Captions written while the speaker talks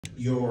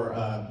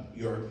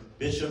your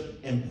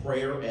bishop in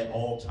prayer at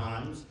all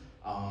times.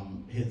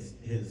 He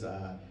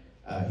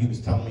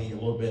was telling me a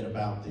little bit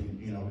about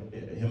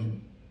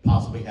him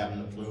possibly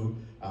having the flu,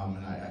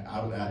 and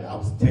I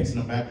was texting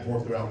him back and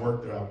forth throughout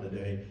work throughout the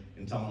day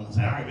and telling him, I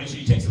said, all right, make sure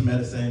you take some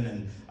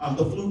medicine. And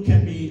the flu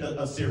can be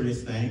a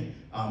serious thing,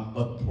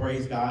 but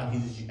praise God,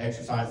 he's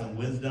exercising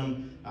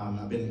wisdom.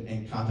 I've been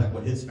in contact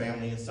with his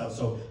family and stuff.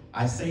 So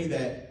I say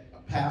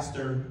that,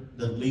 pastor,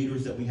 the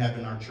leaders that we have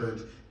in our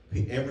church,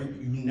 you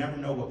never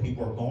know what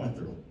people are going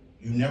through.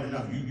 You never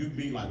know. You'd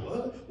be like,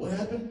 what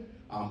happened?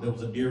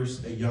 There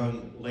was a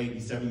young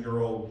lady,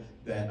 7-year-old,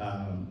 that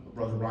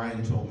Brother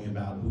Ryan told me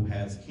about, who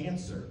has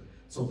cancer.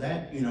 So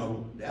that,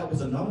 that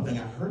was another thing.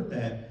 I heard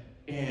that,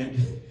 and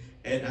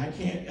I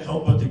can't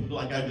help but to,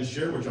 like I just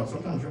shared with y'all,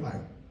 sometimes you're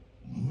like,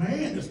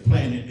 man, this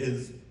planet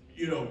is,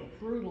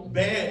 brutal.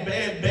 Bad,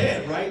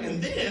 right?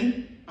 And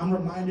then I'm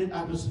reminded,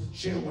 I was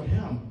sharing with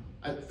him,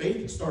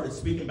 Faith started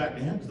speaking back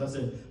to him, because I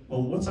said,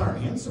 well, what's our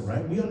answer,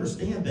 right? We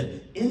understand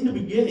that in the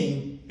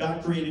beginning,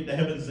 God created the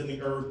heavens and the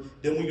earth.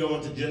 Then we go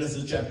into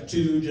Genesis chapter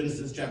 2,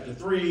 Genesis chapter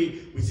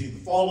 3. We see the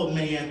fall of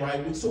man,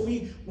 right? So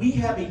we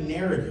have a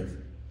narrative.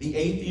 The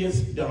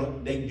atheists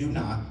they do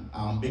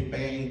not. Big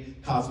Bang,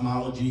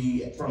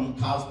 cosmology, from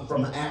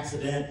an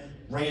accident,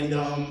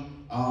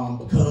 random,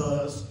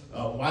 because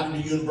why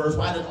did the universe,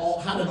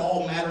 how did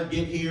all matter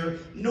get here?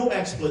 No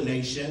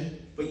explanation.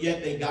 But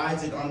yet they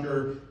guise it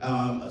under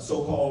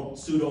so-called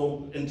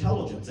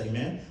pseudo-intelligence,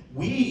 amen?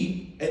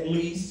 We, at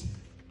least,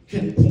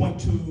 can point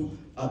to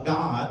a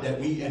God that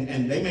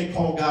and they may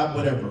call God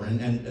whatever,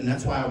 and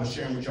that's why I was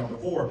sharing with y'all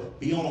before,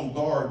 be on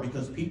guard,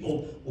 because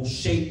people will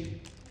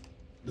shape,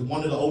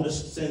 one of the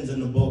oldest sins in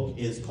the book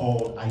is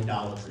called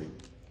idolatry.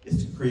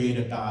 It's to create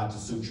a God to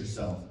suit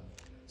yourself.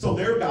 So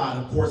their God,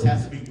 of course,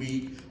 has to be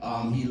weak.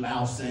 He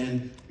allows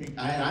sin.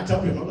 I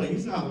tell people, I'm like,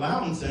 he's not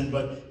allowing sin,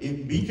 but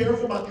be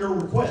careful about your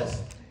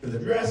request. Because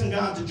if you're asking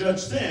God to judge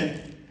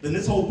sin, then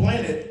this whole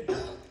planet,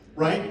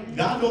 right?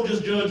 God don't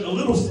just judge a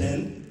little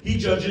sin. He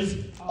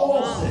judges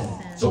all sin.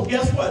 So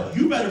guess what?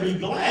 You better be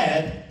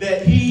glad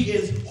that he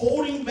is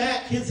holding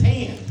back his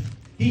hand.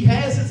 He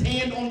has his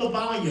hand on the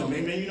volume.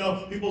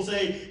 Amen. People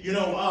say,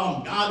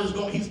 God is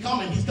going, he's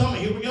coming,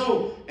 here we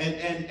go.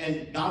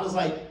 And God is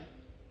like,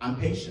 I'm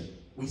patient.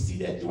 We see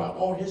that throughout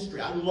all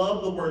history. I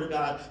love the word of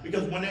God,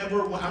 because when I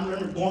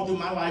remember going through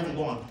my life and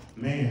going,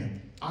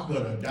 man, I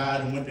could have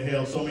died and went to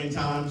hell so many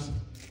times.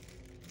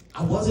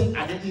 I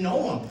didn't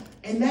know him.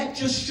 And that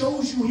just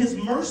shows you his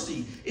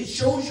mercy. It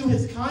shows you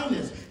his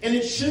kindness. And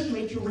it should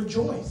make you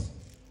rejoice.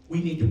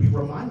 We need to be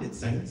reminded,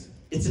 saints.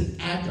 It's an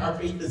act. Our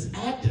faith is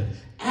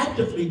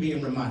actively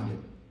being reminded.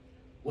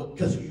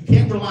 Because you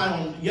can't rely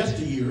on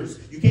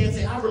yesteryears. You can't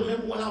say, I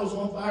remember when I was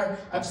on fire.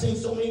 I've seen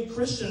so many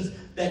Christians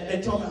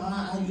that tell me,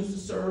 I used to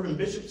serve, and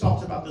Bishop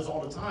talks about this all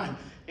the time.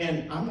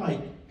 And I'm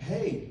like,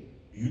 hey,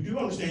 you do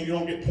understand you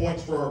don't get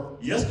points for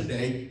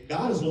yesterday.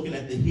 God is looking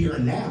at the here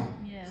and now.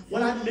 Yes.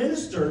 When I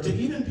minister to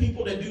even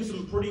people that do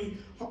some pretty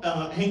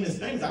heinous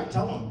things, I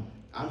tell them,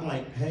 I'm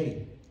like,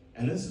 hey,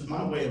 and this is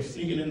my way of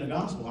sneaking in the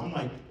gospel. I'm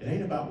like, it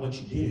ain't about what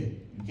you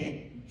did.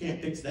 You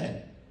can't fix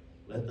that.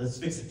 Let's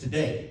fix it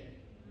today.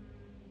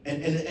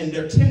 And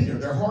they're tender.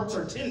 Their hearts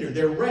are tender.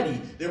 They're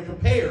ready. They're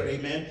prepared.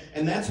 Amen.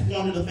 And that's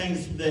one of the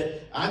things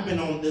that I've been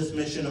on this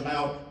mission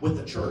about with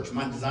the church.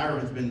 My desire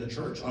has been the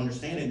church,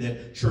 understanding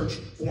that church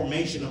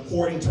formation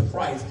according to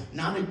Christ,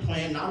 not a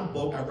plan, not a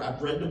book.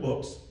 I've read the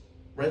books.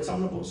 Read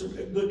some of the books, are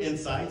good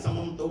insight. Some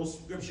of them, those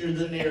scriptures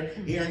in there,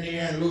 here and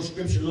there, and a little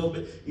scripture, a little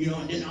bit,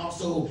 and then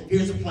also,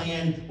 here's a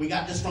plan. We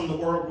got this from the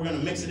Word. We're going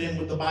to mix it in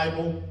with the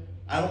Bible.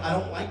 I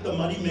don't like the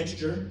muddy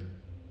mixture.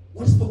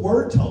 What does the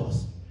Word tell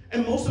us?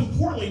 And most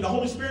importantly, the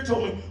Holy Spirit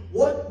told me,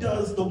 what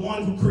does the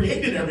one who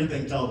created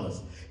everything tell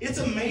us? It's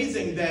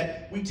amazing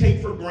that we take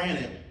for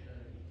granted,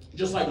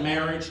 just like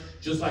marriage,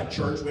 just like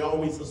church, we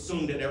always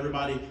assume that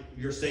everybody,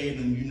 you're saved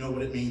and you know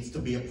what it means to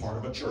be a part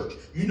of a church.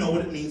 You know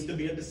what it means to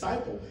be a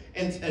disciple.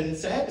 And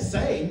sad to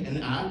say,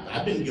 and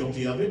I've been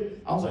guilty of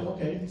it, I was like,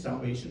 okay,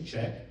 salvation,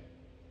 check.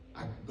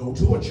 I go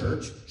to a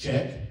church,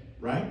 check,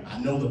 right? I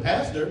know the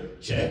pastor,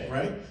 check,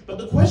 right? But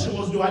the question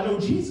was, do I know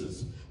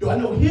Jesus? Do I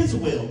know his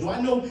will? Do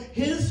I know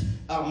his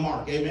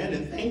mark? Amen.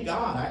 And thank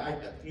God.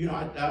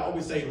 I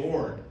always say,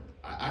 Lord,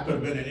 I could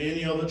have been in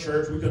any other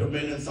church. We could have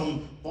been in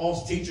some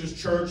false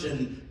teacher's church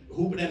and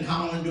hooping and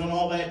hollering, doing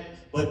all that.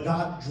 But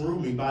God drew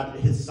me by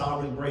his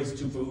sovereign grace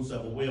to fruits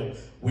of a will,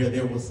 where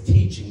there was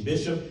teaching.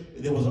 Bishop,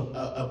 there was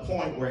a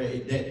point where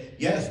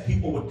yes,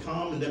 people would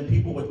come and then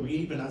people would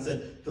leave. And I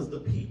said, because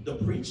the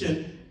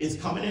preaching is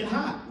coming in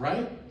hot,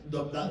 right?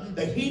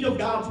 The heat of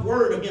God's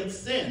word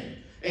against sin.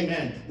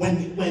 Amen.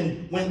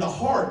 When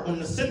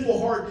the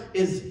sinful heart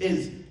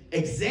is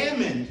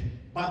examined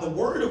by the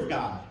word of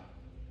God,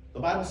 the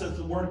Bible says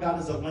the word of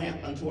God is a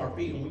lamp unto our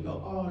feet, and we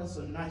go, oh, that's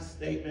a nice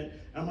statement.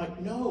 And I'm like,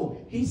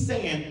 no, he's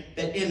saying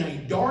that in a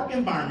dark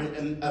environment,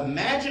 and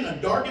imagine a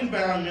dark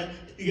environment,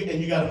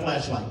 and you got a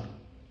flashlight.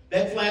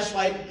 That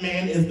flashlight,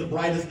 man, is the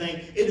brightest thing.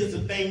 It is the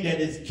thing that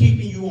is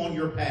keeping you on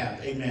your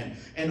path. Amen.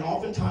 And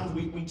oftentimes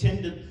we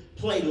tend to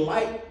play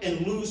light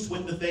and loose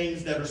with the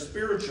things that are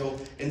spiritual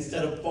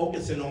instead of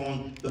focusing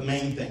on the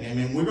main thing.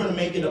 Amen. We're going to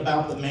make it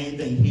about the main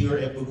thing here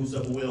at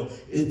Whosoever Will.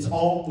 It's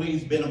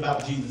always been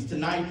about Jesus.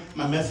 Tonight,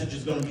 my message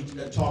is going to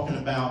be talking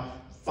about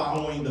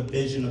following the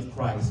vision of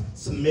Christ,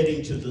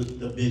 submitting to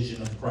the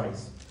vision of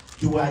Christ.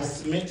 Do I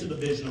submit to the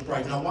vision of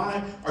Christ? Now,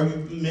 why are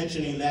you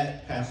mentioning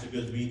that, Pastor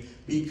Goodsby?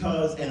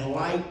 Because in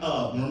light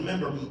of, and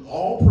remember,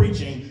 all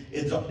preaching,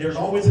 there's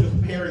always a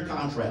compare and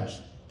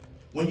contrast.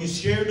 When you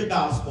share the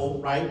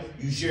gospel, right,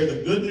 you share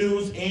the good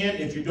news, and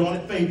if you're doing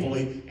it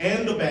faithfully,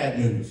 and the bad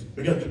news.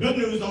 Because the good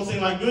news don't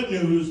seem like good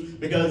news,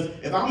 because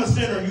if I'm a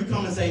sinner and you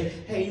come and say,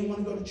 hey, you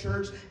want to go to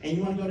church, and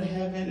you want to go to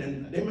heaven,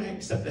 and they may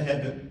accept the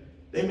heaven.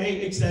 They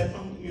may accept,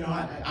 I'm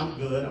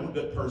good, I'm a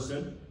good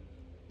person.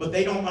 But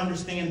they don't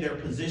understand their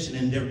position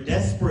and their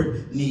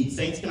desperate need.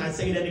 Saints, can I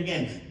say that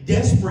again?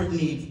 Desperate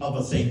need of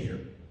a Savior.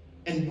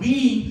 And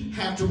we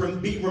have to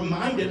be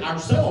reminded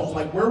ourselves,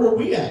 like, where were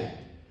we at?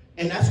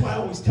 And that's why I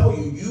always tell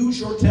you, use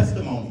your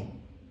testimony.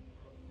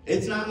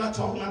 I'm not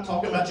talking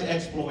about your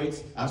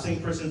exploits. I've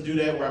seen Christians do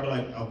that where I'm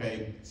like,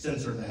 okay,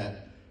 censor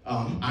that.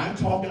 I'm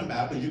talking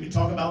about, because you can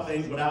talk about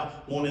things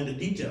without going into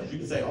details. You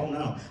can say, oh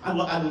no. I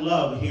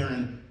love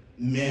hearing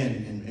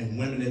men and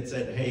women that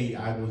said, hey,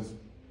 I was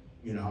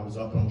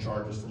up on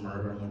charges for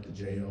murder. I went to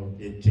jail,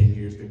 did 10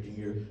 years, 15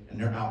 years, and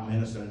they're out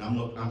ministering.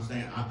 I'm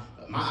saying,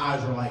 my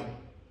eyes are like,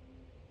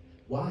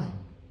 why?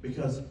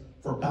 Because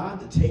for God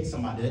to take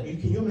somebody,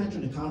 can you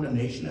imagine the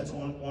condemnation that's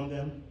on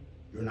them?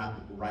 You're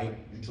not right.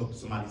 You took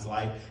somebody's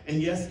life.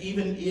 And yes,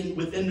 even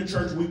within the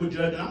church, we would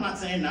judge. And I'm not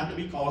saying not to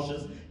be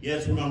cautious.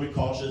 Yes, we're going to be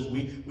cautious.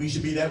 We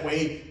should be that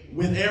way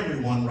with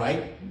everyone,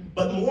 right?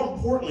 But more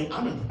importantly,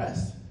 I'm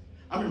impressed.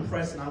 I'm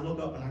impressed, and I look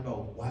up and I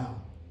go,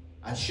 wow.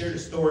 I shared a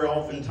story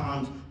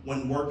oftentimes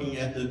when working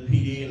at the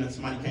PD, and then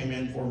somebody came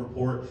in for a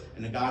report,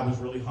 and the guy was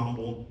really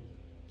humble,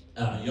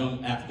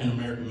 young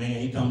African-American man.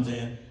 He comes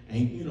in, and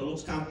he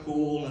looks kind of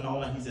cool and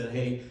all that. He said,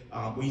 hey,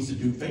 we used to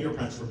do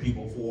fingerprints for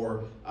people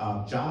for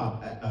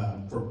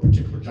for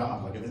particular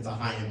jobs. Like if it's a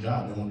high-end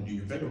job, they want to do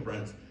your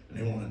fingerprints, and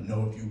they want to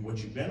know what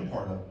you've been a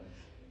part of.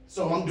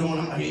 So I'm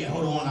like, yeah,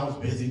 hold on, I was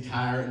busy,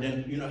 tired.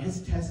 And then,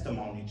 his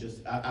testimony,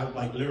 I was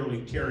like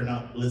literally tearing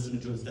up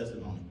listening to his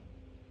testimony.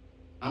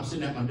 I'm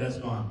sitting at my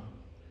desk going,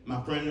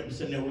 my friend that was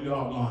sitting there, we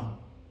all gone.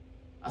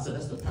 I said,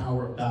 that's the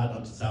power of God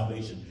unto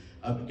salvation.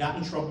 Got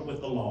in trouble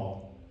with the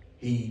law.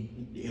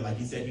 Like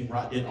he said, he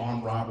did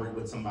armed robbery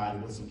with somebody,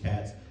 with some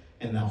cats,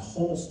 and the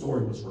whole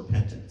story was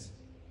repentance.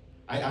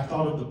 I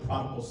thought of the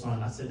prodigal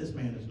son. I said, this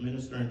man is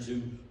ministering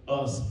to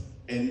us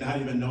and not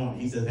even knowing.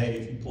 He said, hey,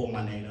 if you pull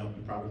my name up,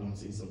 you probably want to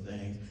see some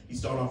things. He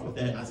started off with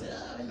that, and I said,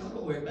 no,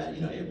 don't worry about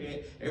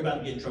it.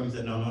 Everybody get in trouble. He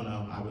said,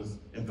 no, I was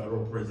in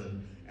federal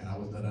prison. And I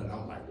was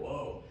like,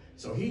 whoa.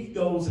 So he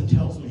goes and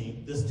tells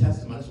me this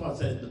testimony. That's why I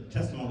said the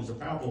testimonies are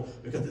powerful,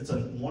 because it's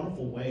a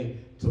wonderful way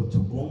to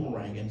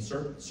boomerang and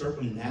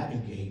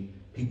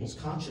circumnavigate people's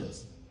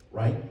conscience,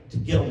 right? To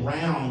get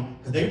around,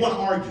 because they want to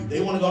argue.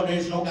 They want to go,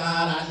 there's no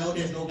God. I know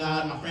there's no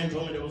God. My friend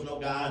told me there was no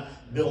God.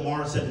 Bill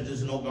Maher said that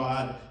there's no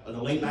God.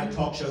 The late night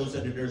talk shows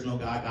said that there's no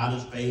God. God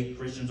is fake.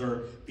 Christians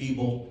are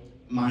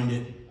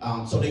feeble-minded.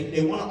 So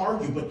they want to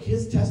argue, but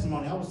his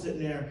testimony, I was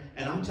sitting there,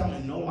 and I'm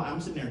telling you no lie,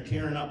 I'm sitting there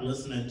tearing up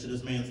listening to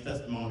this man's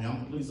testimony.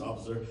 I'm a police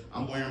officer.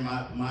 I'm wearing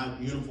my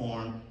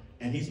uniform,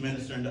 and he's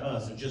ministering to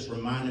us and just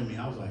reminding me.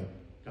 I was like,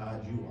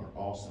 God, you are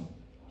awesome.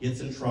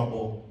 Gets in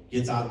trouble,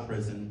 gets out of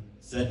prison,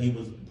 said he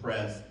was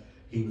depressed.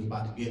 He was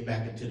about to get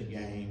back into the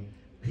game.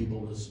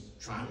 People was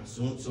trying,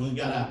 soon he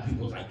got out,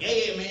 people was like,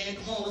 yeah, man,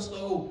 come on, let's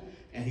go.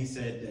 And he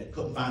said that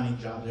couldn't find any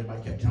jobs.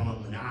 Everybody kept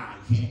telling him, nah,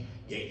 you can't.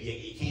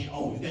 You can't.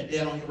 Oh, you got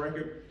that on your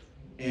record?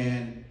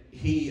 And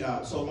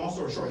so long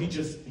story short,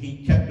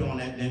 he kept doing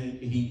that. Then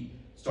he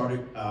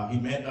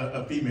met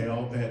a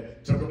female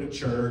that took him to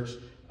church,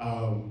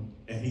 and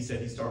he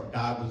said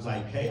God was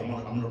like, hey, I'm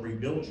gonna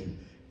rebuild you.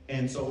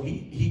 And so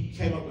he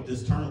came up with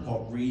this term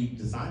called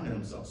redesigning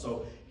himself.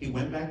 So he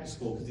went back to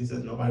school because he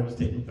said nobody was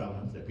taking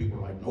felons, that people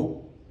were like,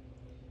 nope.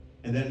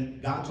 And then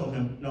God told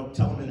him, no,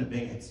 tell them in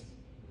advance.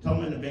 Tell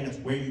them in advance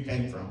where you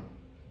came from.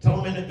 Tell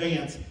them in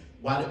advance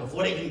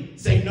before they can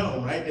say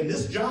no, right? And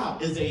this job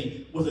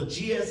was a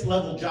GS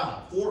level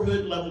job,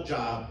 4-hood level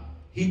job.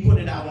 He put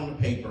it out on the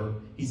paper.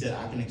 He said,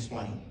 I can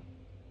explain.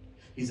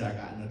 He said,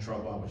 I got into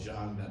trouble, I was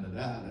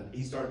young,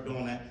 He started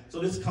doing that. So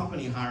this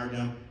company hired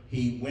him.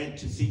 He went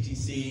to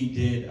CTC,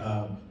 did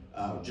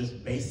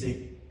just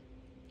basic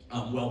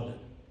welding,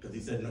 because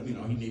he said,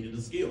 he needed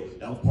a skill.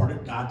 That was part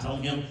of God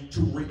telling him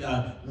to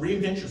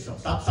reinvent yourself.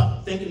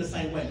 Stop thinking the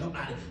same way.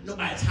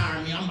 Nobody's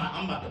hiring me.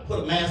 I'm about to put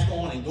a mask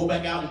on and go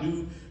back out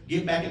and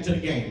get back into the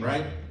game,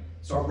 right?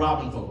 Start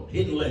robbing folks,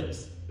 hitting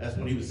licks. That's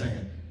what he was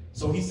saying.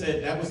 So he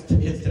said that was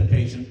his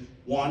temptation.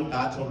 One,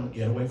 God told him to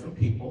get away from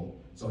people.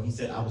 So he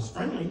said, I was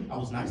friendly, I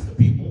was nice to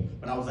people,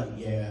 but I was like,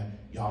 yeah,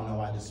 y'all know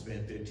I just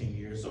spent 15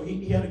 years. So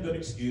he had a good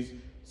excuse.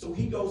 So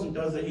he goes and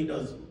does it. He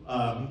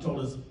told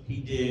us he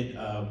did,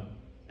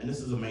 and this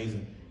is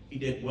amazing, he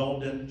did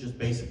welding, just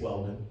basic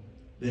welding.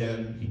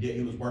 Then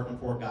he was working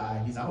for a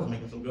guy. He said, I was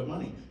making some good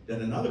money.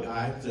 Then another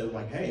guy said,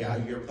 like, hey,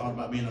 you ever thought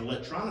about being an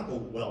electronical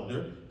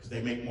welder? Because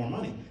they make more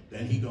money.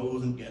 Then he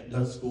goes and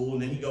does school,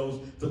 and then he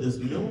goes for this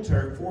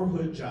military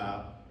four-hood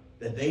job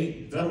that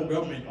federal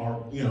government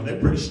are,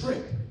 they're pretty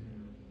strict.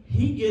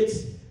 He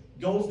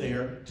goes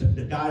there,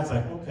 the guy's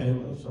like, okay,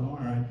 well, so all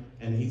right.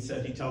 And he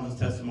tells his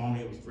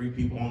testimony, it was 3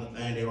 people on the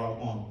thing, they were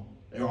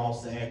all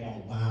sad,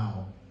 going,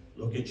 wow,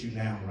 look at you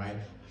now, right?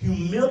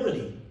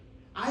 Humility.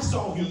 I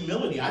saw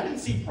humility. I didn't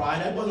see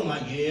pride. I wasn't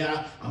like,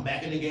 yeah, I'm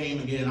back in the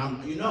game again.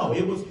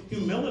 It was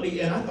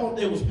humility, and I thought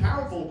it was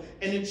powerful,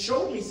 and it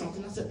showed me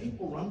something. I said,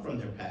 people run from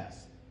their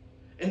past.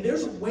 And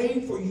there's a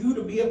way for you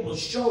to be able to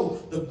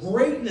show the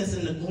greatness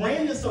and the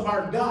grandness of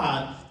our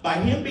God by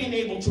him being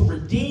able to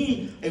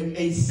redeem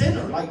a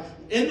sinner. Like,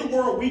 in the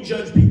world, we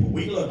judge people.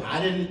 We look,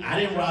 I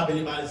didn't rob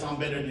anybody, so I'm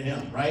better than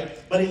him,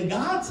 right? But in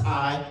God's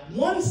eye,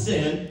 one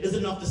sin is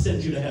enough to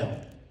send you to hell.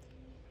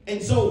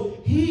 And so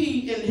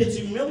he, in his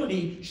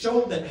humility,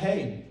 showed that,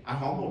 hey, I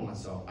humbled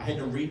myself. I had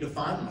to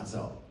redefine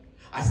myself.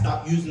 I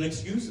stopped using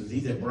excuses. He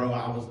said, bro,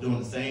 I was doing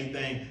the same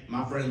thing.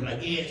 My friends were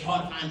like, yeah, it's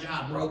hard to find a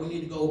job, bro. We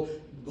need to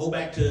go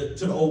back to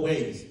the old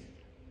ways.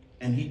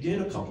 And he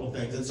did a couple of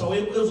things. And so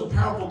it was a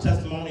powerful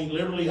testimony.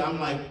 Literally, I'm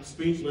like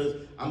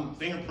speechless. I'm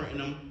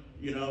fingerprinting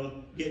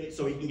him,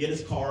 so he can get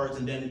his cards,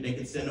 and then they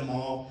can send them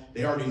off.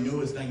 They already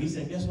knew his thing. He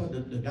said, guess what?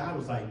 The guy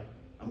was like,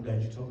 I'm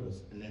glad you told us.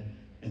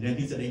 And then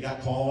he said they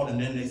got called, and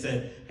then they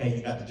said, hey,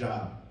 you got the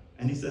job.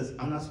 And he says,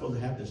 I'm not supposed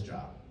to have this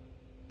job.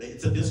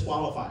 It's a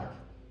disqualifier.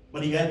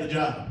 But he had the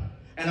job.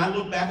 And I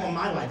look back on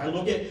my life. I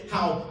look at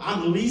how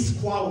I'm least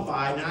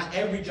qualified. And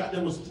every job,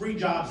 there was 3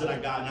 jobs that I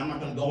got, and I'm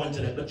not going to go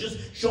into that. But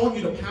just showing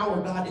you the power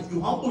of God if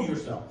you humble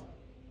yourself.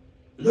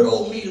 Little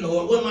old me,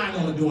 Lord, what am I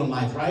going to do in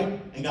life,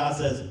 right? And God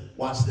says,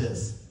 watch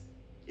this,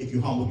 if you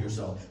humble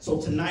yourself.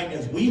 So tonight,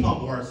 as we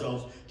humble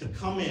ourselves to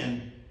come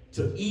in,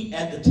 to eat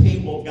at the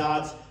table of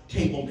God's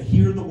table, to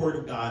hear the word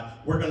of God,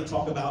 we're going to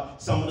talk about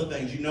some of the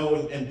things.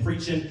 In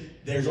preaching,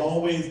 there's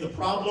always the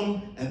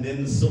problem and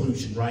then the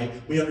solution, right?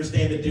 We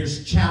understand that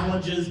there's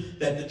challenges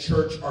that the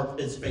church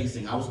is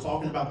facing. I was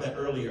talking about that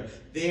earlier.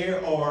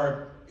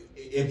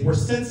 If we're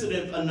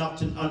sensitive enough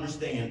to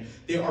understand,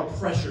 there are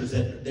pressures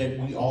that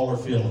we all are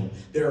feeling.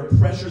 There are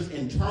pressures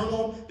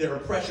internal. There are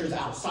pressures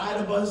outside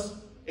of us.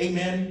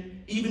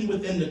 Amen. Even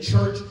within the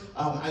church,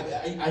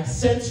 I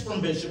sense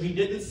from Bishop, he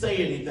didn't say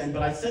anything,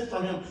 but I sense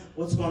from him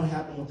what's going to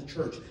happen with the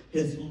church.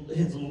 His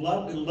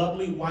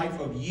lovely wife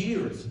of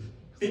years,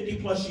 50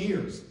 plus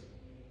years,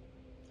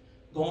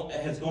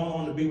 has gone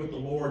on to be with the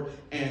Lord,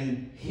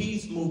 and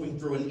he's moving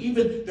through. And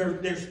even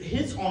there's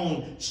his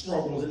own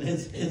struggles and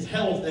his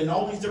health and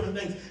all these different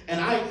things. And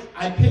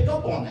I pick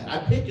up on that. I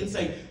pick and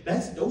say,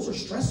 those are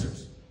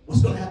stressors.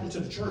 What's going to happen to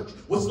the church?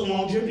 What's the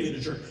longevity of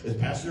the church? Is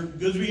Pastor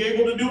Goodsby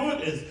able to do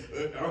it?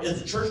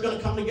 Is the church going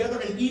to come together?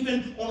 And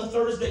even on a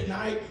Thursday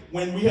night,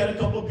 when we had a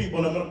couple of people,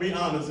 and I'm going to be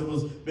honest, it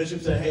was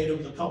Bishop said, hey, there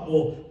was a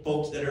couple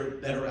folks that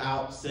are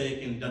out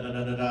sick and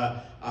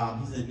da-da-da-da-da.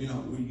 He said,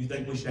 you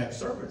think we should have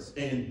service?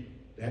 And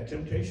that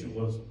temptation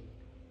was,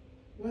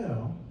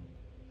 well,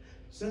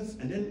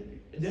 and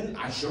then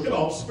I shook it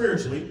off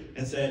spiritually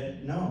and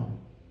said, no,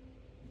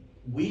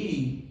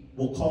 we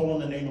will call on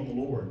the name of the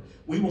Lord.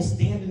 We will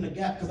stand in the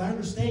gap, because I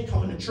understand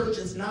coming to church,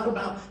 it's not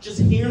about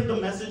just hearing the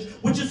message,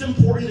 which is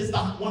important. It's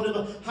one of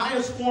the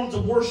highest forms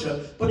of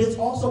worship, but it's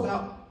also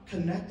about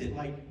connected.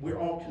 Like, we're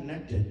all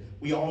connected.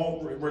 We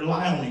all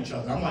rely on each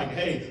other. I'm like,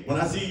 hey, when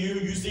I see you,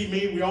 you see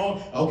me, we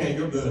all, okay,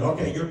 you're good.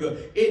 Okay, you're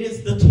good. It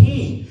is the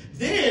team.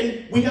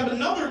 Then we have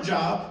another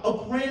job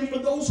of praying for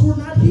those who are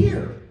not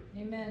here.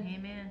 Amen.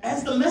 Amen.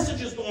 As the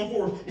message is going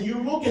forward, and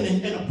you're looking,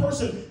 and a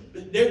person,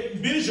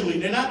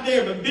 they're not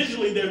there, but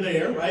visually they're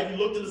there, right? You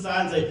look to the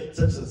side and say,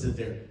 such and sit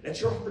there. That's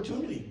your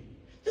opportunity.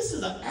 This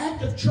is an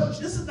active church.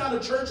 This is not a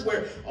church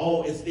where,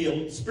 it's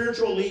the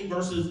spiritual elite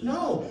versus,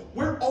 no.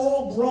 We're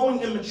all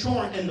growing and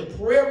maturing, and the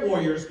prayer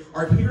warriors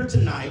are here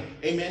tonight,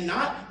 amen,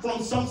 not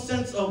from some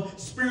sense of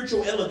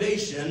spiritual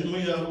elevation.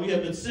 We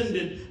have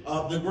ascended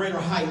the greater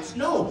heights.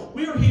 No,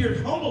 we are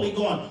here humbly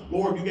going,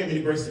 Lord, you gave me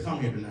the grace to come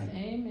here tonight.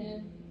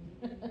 Amen.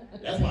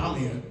 That's why I'm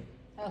here.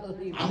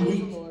 Hallelujah. I'm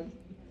weak. Lord.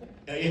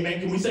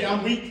 Amen. Can we say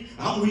I'm weak?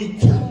 I'm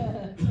weak.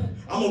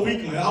 I'm a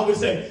weakling. I always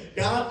say,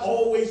 God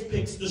always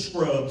picks the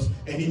scrubs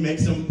and he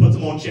puts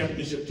them on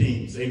championship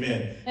teams.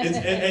 Amen.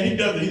 And he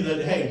does it. He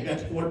said, hey, we got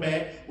the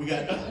quarterback. We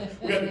got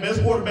the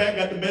best quarterback,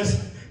 got the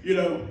best,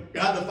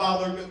 God the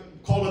Father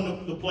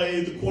calling the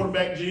plays, the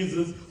quarterback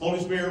Jesus, Holy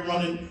Spirit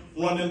running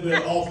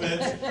the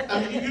offense.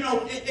 I mean,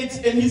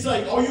 and he's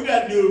like, all you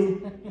got to do,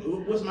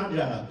 what's my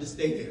job? Just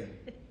stay there.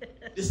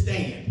 Just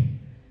stand.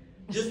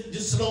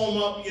 Just slow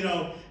him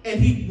up,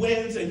 and he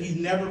wins, and he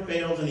never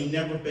fails,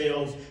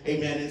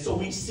 amen. And so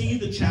we see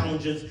the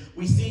challenges,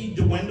 we see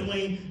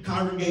dwindling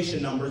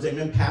congregation numbers,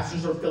 amen.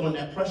 Pastors are feeling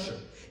that pressure.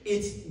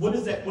 What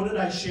did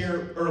I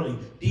share early?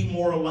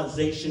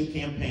 Demoralization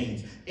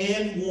campaigns.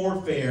 In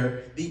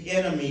warfare, the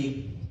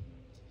enemy,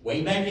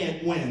 way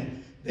back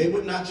when, they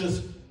would not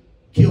just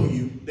kill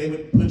you, they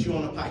would put you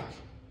on a pike.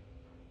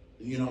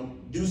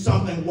 do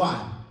something.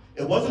 Why?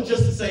 It wasn't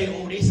just to say,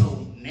 oh, they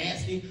so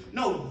nasty.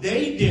 No,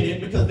 they did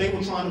it because they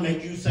were trying to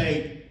make you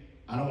say,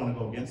 I don't want to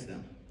go against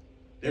them.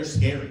 They're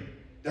scary.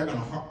 They're going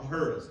to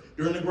hurt us.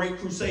 During the Great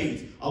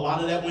Crusades, a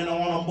lot of that went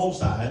on both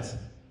sides.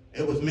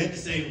 It was meant to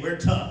say we're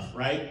tough,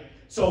 right?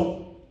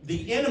 So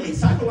the enemy,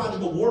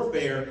 psychological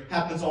warfare,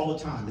 happens all the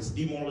time. It's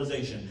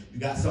demoralization. You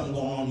got something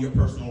going on in your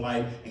personal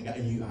life, and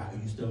you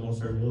still going to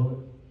serve the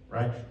Lord,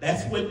 right?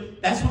 That's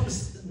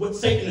what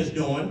Satan is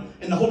doing,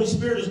 and the Holy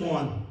Spirit is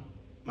going,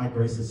 my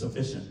grace is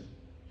sufficient.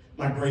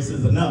 My grace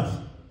is enough.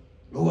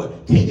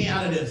 Lord, take me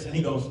out of this. And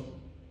he goes,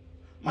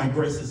 my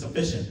grace is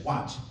sufficient.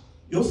 Watch.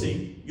 You'll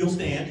see. You'll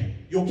stand.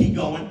 You'll keep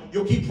going.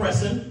 You'll keep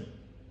pressing.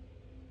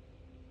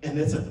 And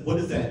what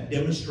is that?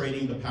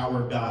 Demonstrating the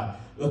power of God.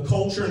 The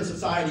culture and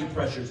society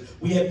pressures.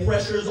 We have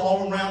pressures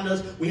all around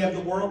us. We have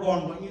the world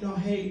going, well,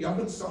 hey, y'all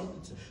can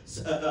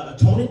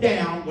tone it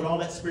down with all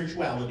that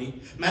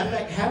spirituality. Matter of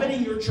fact, have it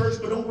in your church,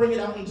 but don't bring it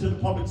out into the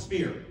public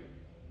sphere.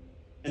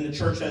 And the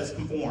church has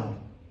conformed.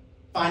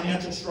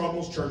 Financial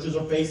struggles, churches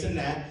are facing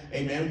that.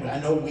 Amen. But I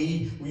know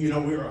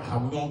how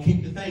we're going to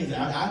keep the things.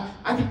 I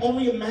can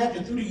only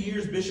imagine through the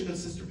years, Bishop and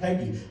Sister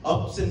Peggy,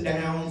 ups and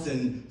downs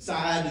and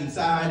side,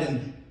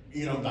 and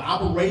the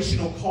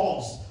operational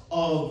costs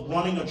of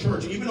running a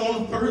church. Even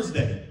on a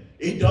Thursday,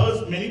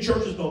 many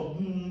churches go,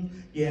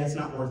 yeah, it's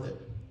not worth it.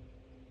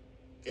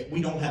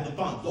 We don't have the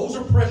funds. Those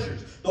are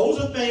pressures. Those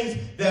are things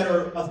that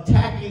are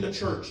attacking the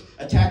church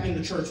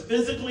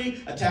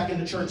physically, attacking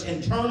the church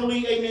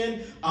internally,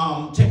 amen.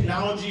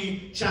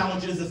 Technology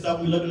challenges and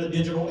stuff. We live in a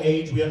digital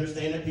age. We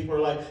understand that people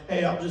are like,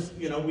 hey, I'll just,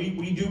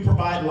 we do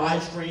provide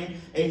live stream,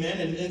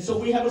 amen. And so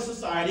we have a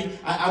society,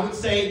 I would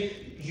say,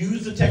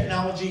 use the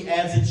technology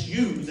as it's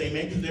used,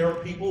 amen, because there are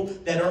people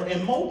that are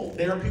immobile.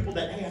 There are people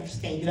that, hey, I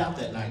just can't get out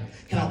that night.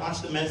 Can I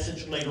watch the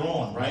message later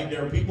on, right?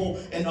 There are people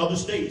in other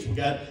states. We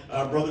got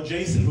Brother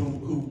Jason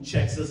who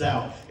checks us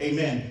out,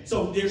 amen.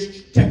 So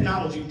there's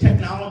technology,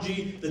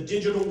 the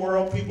digital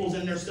world, people's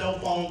in their cell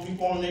phone,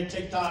 people on their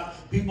TikTok,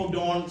 people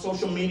doing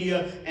social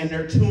media, and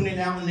they're tuning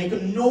out, and they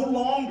can no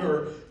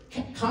longer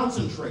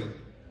concentrate.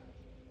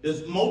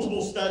 There's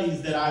multiple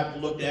studies that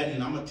I've looked at,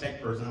 and I'm a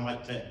tech person, I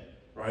like tech,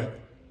 right?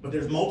 But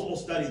there's multiple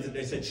studies that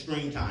they said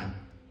screen time,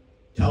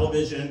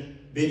 television,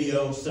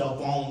 video, cell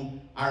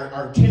phone,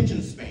 our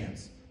attention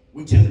spans.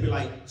 We tend to be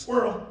like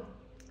squirrel,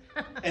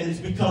 and it's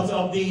because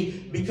of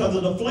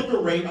the flicker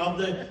rate of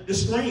the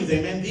screens.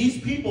 Amen. These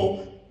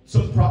people,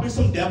 probably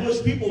some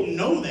devilish people,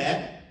 know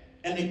that,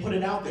 and they put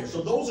it out there.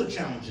 So those are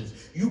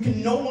challenges. You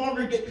can no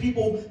longer get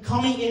people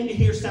coming in to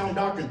hear sound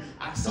doctrine.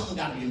 Something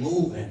got to be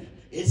moving.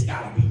 It's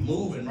got to be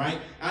moving, right?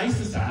 I used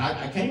to say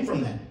I came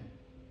from that.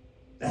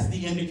 That's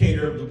the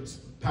indicator of the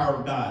power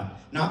of God.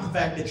 Not the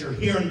fact that you're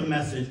hearing the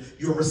message,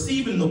 you're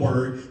receiving the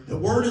word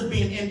is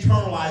being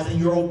internalized, and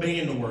you're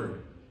obeying the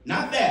word.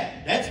 Not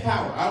that. That's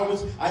power.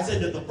 I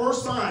said that the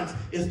first signs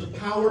is the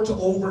power to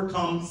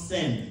overcome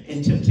sin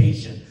and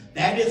temptation.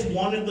 That is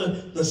one of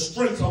the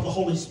strengths of the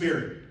Holy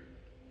Spirit.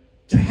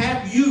 To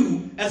have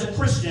you, as a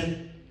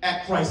Christian,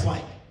 act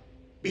Christ-like,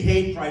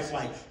 behave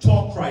Christ-like,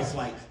 talk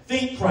Christ-like,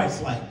 think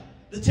Christ-like.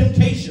 The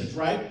temptations,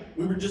 right?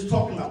 We were just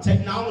talking about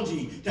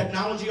technology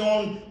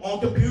on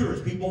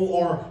computers. People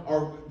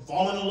are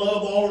falling in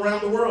love all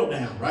around the world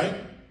now, right?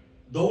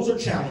 Those are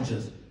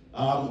challenges.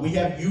 We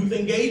have youth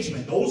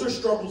engagement. Those are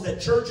struggles that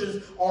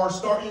churches are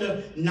starting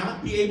to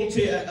not be able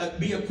to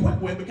be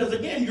equipped with, because,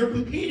 again, you're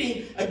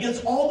competing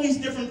against all these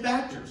different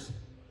factors.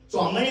 So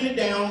I'm laying it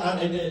down.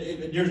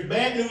 There's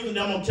bad news, and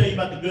then I'm going to tell you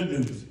about the good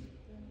news.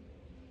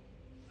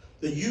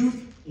 The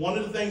youth. One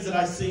of the things that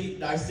I see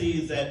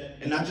is that,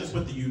 and not just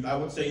with the youth, I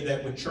would say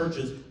that with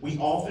churches, we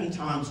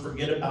oftentimes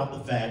forget about the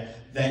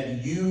fact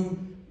that you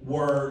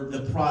were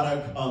the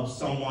product of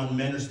someone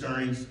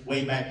ministering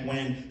way back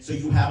when, so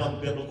you have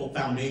a biblical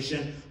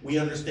foundation. We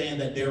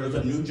understand that there is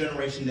a new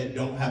generation that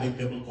don't have a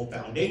biblical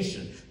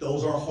foundation.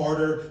 Those are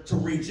harder to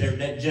reach.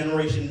 That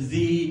Generation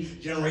Z,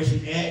 Generation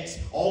X,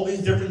 all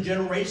these different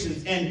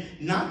generations. And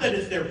not that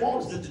it's their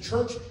fault, it's that the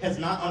church has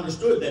not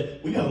understood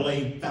that we got to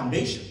lay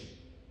foundation.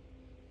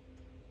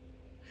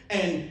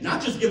 And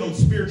not just give them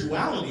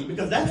spirituality,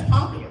 because that's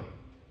popular.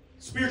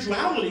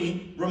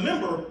 Spirituality,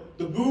 remember,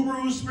 the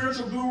gurus,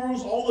 spiritual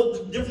gurus, all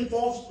the different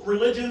false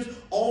religions,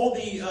 all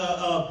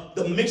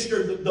the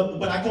mixture,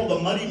 what I call the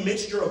muddy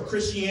mixture of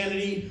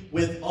Christianity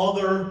with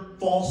other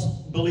false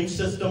belief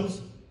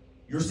systems.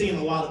 You're seeing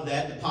a lot of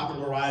that, the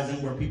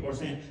popularizing, where people are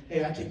saying,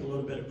 hey, I take a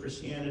little bit of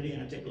Christianity,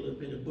 and I take a little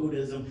bit of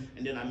Buddhism,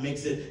 and then I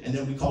mix it, and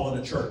then we call it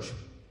a church.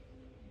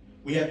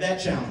 We have that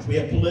challenge. We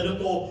have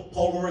political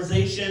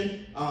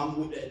polarization.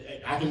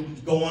 I can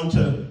go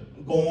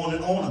on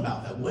and on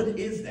about that. What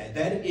is that?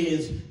 That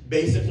is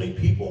basically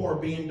people are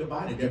being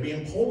divided. They're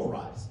being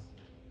polarized.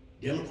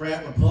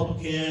 Democrat,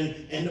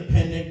 Republican,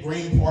 Independent,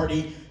 Green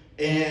Party,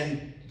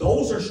 and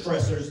those are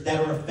stressors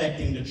that are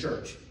affecting the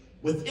church.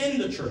 Within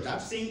the church,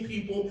 I've seen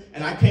people,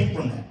 and I came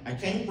from that. I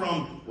came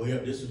from, well,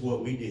 this is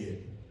what we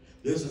did.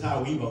 This is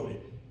how we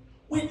voted.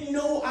 With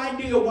no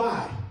idea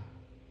why.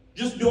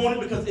 Just doing it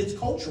because it's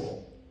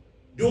cultural.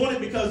 Doing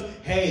it because,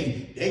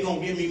 hey, they're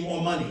going to give me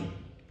more money.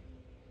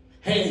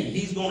 Hey,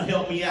 he's going to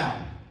help me out.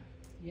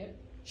 Yep.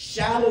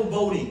 Shallow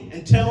voting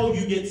until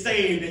you get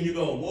saved and you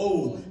go,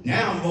 whoa,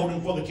 now I'm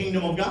voting for the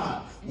kingdom of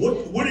God.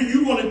 What are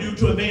you going to do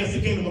to advance the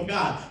kingdom of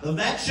God? Now,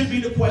 that should be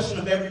the question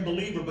of every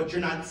believer, but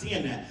you're not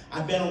seeing that.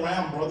 I've been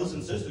around brothers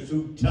and sisters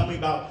who tell me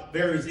about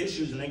various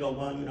issues, and they go,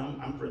 well,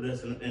 I'm for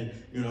this, and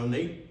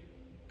they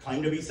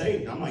claim to be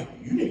saved. I'm like,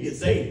 you need to get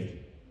saved.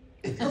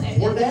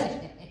 For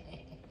that,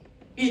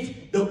 it's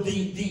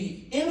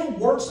the inner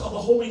works of the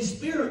Holy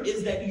Spirit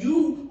is that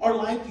you are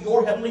like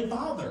your Heavenly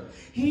Father.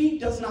 He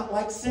does not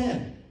like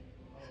sin.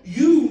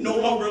 You no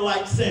longer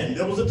like sin.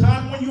 There was a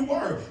time when you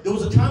were. There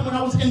was a time when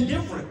I was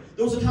indifferent.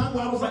 There was a time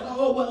when I was like,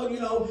 oh, well,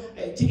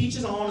 to each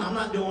his own. I'm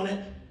not doing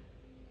it.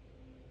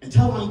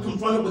 Until I'm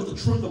confronted with the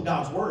truth of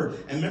God's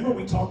word. And remember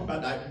we talked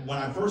about that when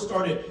I first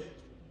started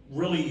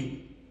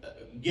really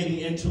getting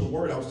into the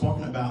word. I was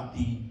talking about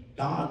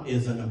God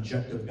is an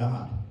objective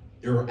God.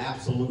 There are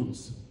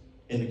absolutes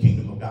in the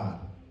kingdom of God.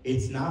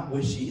 It's not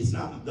wishy. It's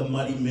not the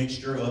muddy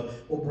mixture of,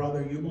 well,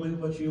 brother, you believe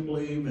what you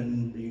believe,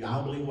 and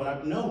I believe what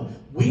I... No.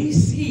 We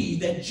see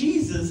that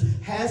Jesus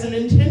has an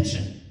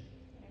intention.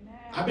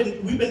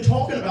 We've been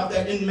talking about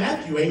that in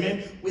Matthew,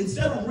 amen?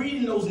 Instead of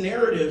reading those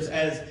narratives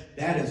as,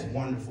 that is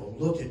wonderful,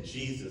 look at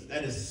Jesus,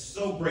 that is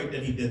so great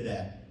that he did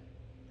that.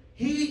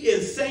 He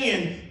is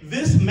saying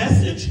this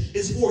message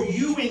is for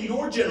you in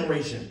your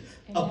generation.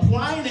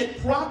 Applying it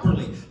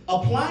properly,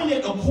 applying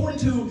it according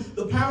to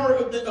the power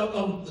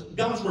of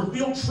God's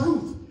revealed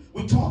truth.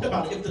 We talked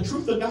about it. If the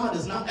truth of God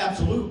is not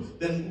absolute,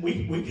 then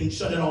we can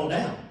shut it all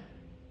down.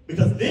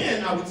 Because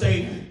then I would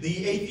say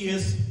the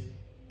atheist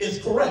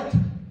is correct.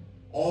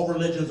 All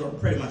religions are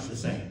pretty much the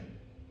same.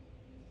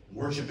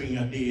 Worshiping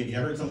a deity.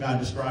 I heard some guy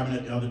describing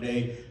it the other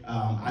day.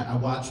 I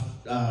watched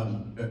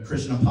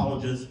Christian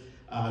apologists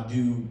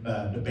do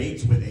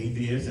debates with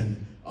atheists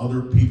and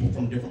other people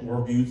from different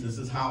worldviews. This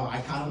is how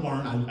I kind of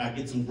learn. I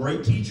get some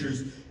great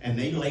teachers, and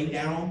they lay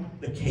down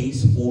the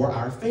case for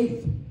our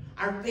faith.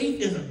 Our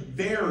faith is a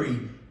very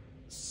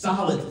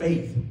solid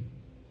faith.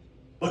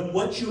 But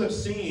what you have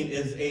seen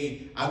is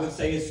I would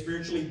say, a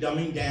spiritually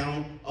dumbing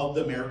down of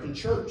the American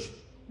church.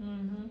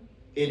 Mm-hmm.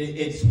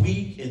 It's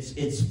weak. It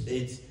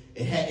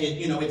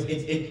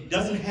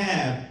doesn't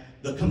have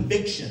the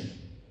conviction.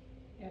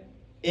 Yep.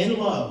 In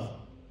love.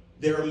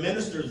 There are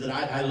ministers that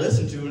I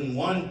listen to, and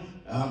one,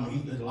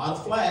 there's a lot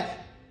of flack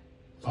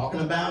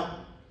talking about,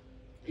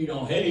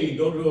 hey,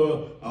 go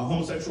to a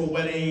homosexual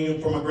wedding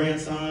for my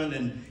grandson,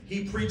 and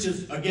he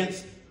preaches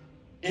against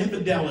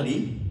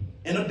infidelity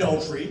and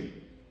adultery,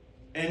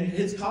 and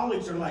his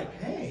colleagues are like,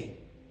 hey,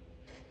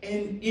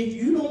 and if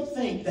you don't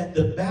think that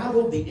the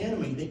battle of the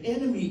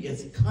enemy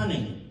is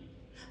cunning,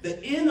 the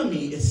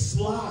enemy is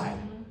sly.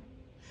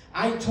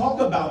 I talk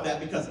about that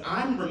because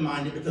I'm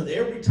reminded, because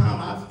every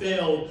time I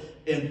failed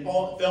and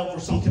fell for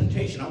some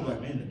temptation, I'm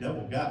like, man, the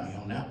devil got me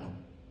on that one.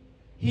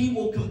 He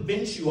will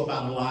convince you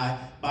about a lie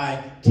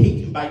by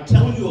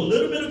telling you a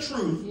little bit of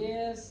truth.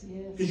 Yes.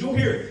 Because you'll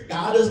hear it.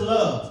 God is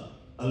love.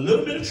 A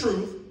little bit of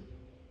truth,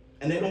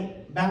 and they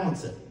don't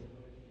balance it.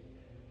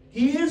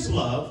 He is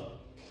love,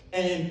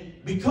 and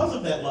because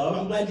of that love,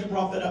 I'm glad you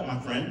brought that up, my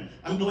friend.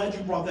 I'm glad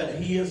you brought that up.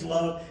 He is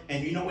love,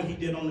 and you know what he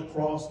did on the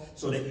cross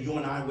so that you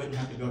and I wouldn't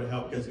have to go to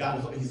hell, because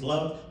he's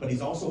love, but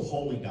he's also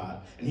holy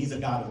God, and he's a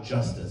God of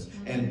justice.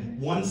 And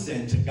one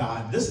sin to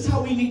God. This is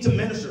how we need to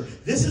minister.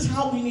 This is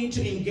how we need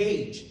to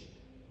engage.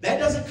 That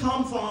doesn't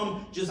come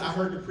from just, I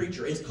heard the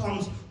preacher. It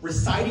comes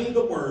reciting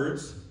the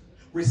words,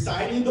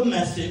 reciting the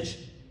message,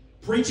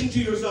 preaching to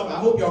yourself. I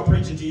hope y'all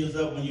preaching to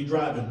yourself when you're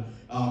driving,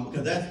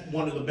 because that's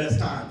one of the best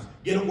times.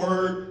 Get a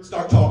word,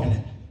 start talking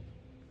it.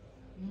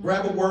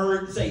 Grab a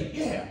word, say,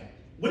 yeah.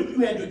 What if you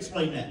had to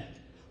explain that?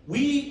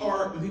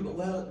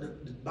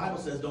 The Bible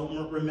says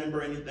don't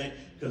remember anything,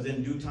 because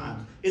in due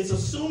time. It's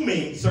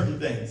assuming certain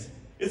things.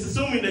 It's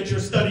assuming that you're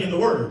studying the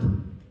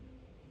word.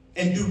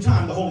 In due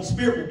time, the Holy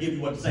Spirit will give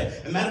you what to say.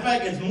 As a matter of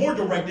fact, it's more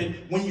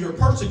directed when you're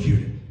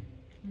persecuted.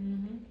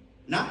 Mm-hmm.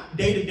 Not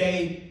day to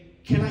day.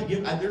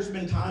 There's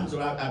been times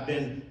where I've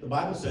been, the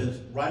Bible says,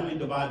 rightly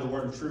divide the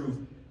word of truth.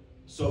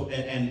 So,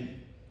 and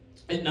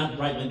not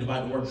rightly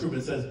divide the word of truth, but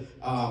it says,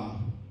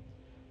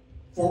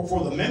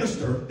 for the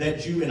minister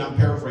that you, and I'm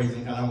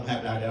paraphrasing, I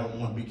don't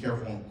want to be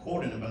careful on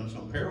quoting it, but I'm just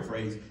going to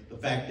paraphrase the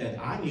fact that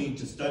I need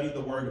to study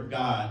the word of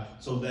God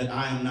so that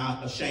I am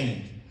not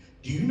ashamed.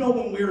 Do you know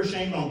when we're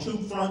ashamed on two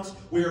fronts?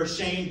 We're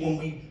ashamed when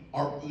we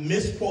are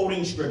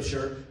misquoting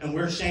scripture, and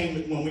we're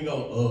ashamed when we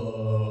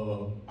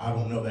go, I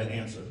don't know that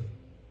answer.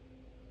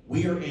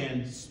 We are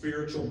in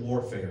spiritual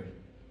warfare.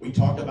 We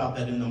talked about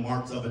that in the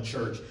marks of a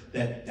church.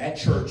 That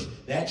church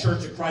that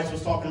Christ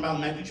was talking about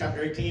in Matthew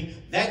chapter 18,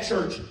 that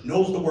church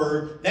knows the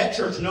word. That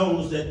church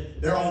knows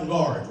that they're on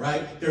guard,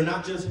 right? They're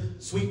not just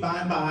sweet by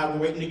and by, we're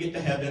waiting to get to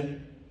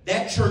heaven.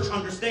 That church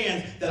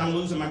understands that I'm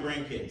losing my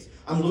grandkids.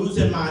 I'm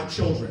losing my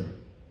children.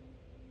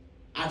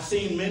 I've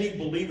seen many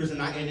believers, and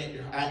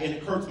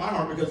it hurts my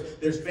heart because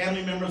there's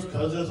family members,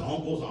 cousins,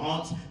 uncles,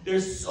 aunts.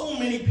 There's so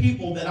many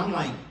people that I'm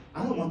like,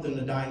 I don't want them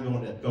to die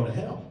and go to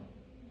hell.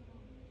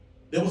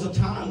 There was a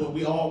time when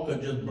we all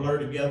could just blur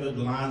together,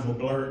 the lines were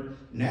blurred.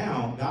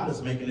 Now, God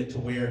is making it to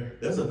where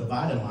there's a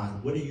divided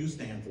line. What do you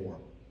stand for?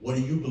 What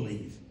do you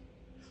believe?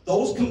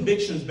 Those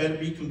convictions better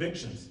be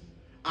convictions.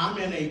 I'm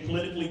in a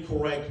politically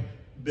correct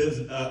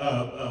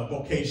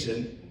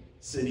vocation,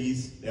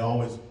 cities,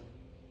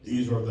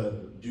 these are the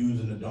do's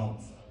and the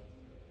don'ts.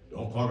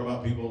 Don't talk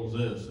about people's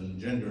this and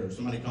gender. If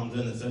somebody comes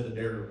in and says that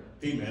they're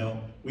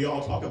female, we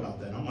all talk about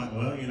that. I'm like,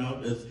 well,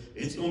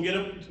 it's going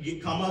to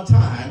come a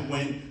time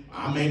when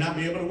I may not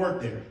be able to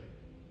work there.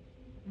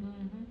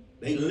 Mm-hmm.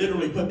 They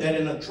literally put that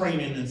in a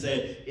training and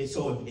said,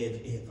 so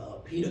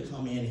if Peter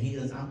come in and he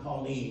says, I'm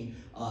Pauline,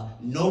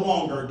 no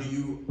longer do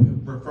you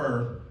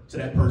refer to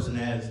that person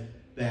as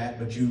that,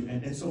 but you,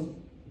 and so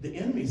the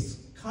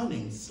enemy's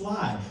cunning,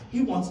 sly.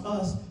 He wants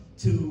us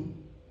to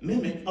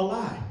mimic a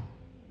lie.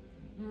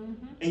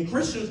 Mm-hmm. And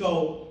Christians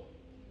go,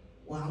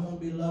 well, I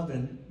won't be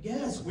loving.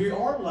 Yes, we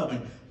are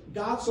loving.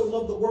 God so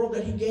loved the world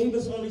that he gave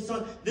his only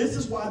son. This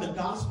is why the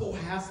gospel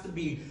has to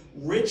be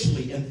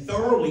richly and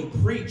thoroughly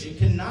preached. It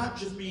cannot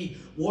just be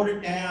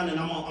watered down and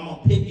I'm gonna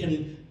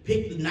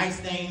pick the nice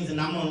things and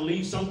I'm going to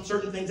leave some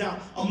certain things out.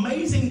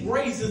 Amazing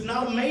grace is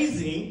not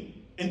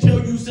amazing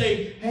until you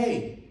say,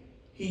 hey,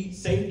 he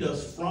saved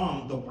us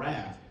from the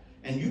wrath.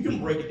 And you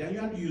can break it down. You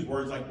have to use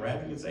words like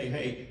wrath. You can say,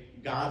 hey,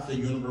 God's the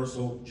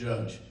universal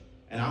judge.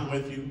 And I'm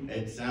with you.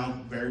 It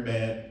sounds very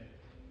bad.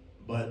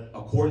 But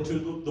according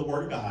to the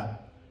word of God,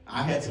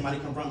 I had somebody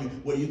confront me,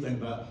 what do you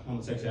think about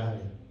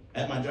homosexuality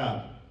at my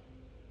job?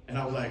 And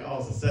I was like, oh,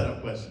 it's a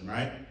setup question,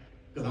 right?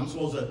 Because I'm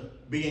supposed to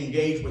be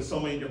engaged with so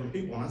many different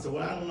people. And I said,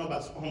 well, I don't know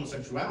about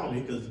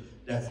homosexuality because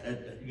that's,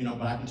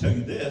 but I can tell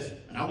you this.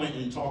 And I went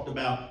and talked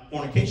about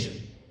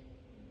fornication,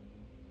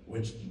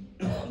 which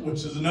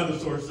is another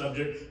sort of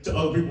subject to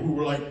other people who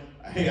were like,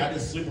 hey, I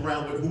just sleep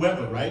around with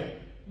whoever, right?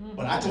 Mm-hmm.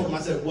 But I told them,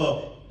 I said,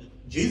 well,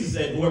 Jesus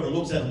said, whoever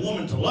looks at a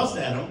woman to lust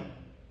at him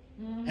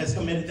has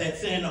committed that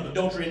sin of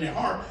adultery in their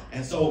heart.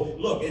 And so,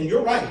 look, and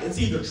you're right, it's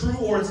either true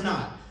or it's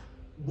not.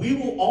 We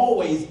will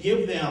always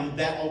give them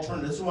that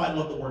alternative. This is why I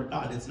love the word of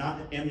God. It's not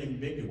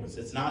ambiguous.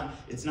 It's not,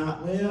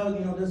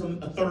 well, there's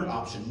a third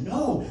option.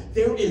 No,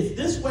 there is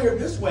this way or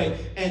this way,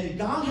 and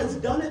God has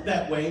done it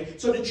that way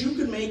so that you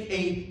can make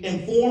an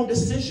informed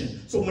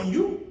decision. So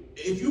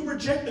if you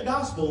reject the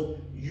gospel,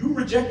 you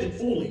reject it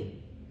fully.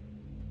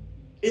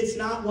 It's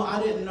not, well,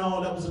 I didn't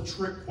know, that was a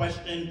trick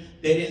question,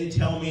 they didn't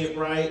tell me it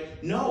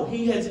right. No,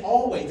 it's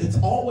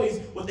always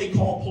what they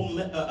call,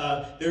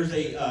 there's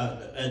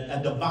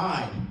a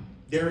divide.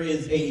 There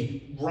is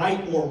a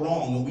right or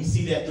wrong, and we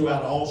see that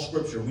throughout all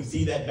scripture. We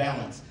see that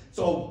balance.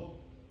 So,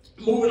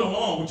 moving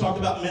along, we talked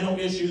about mental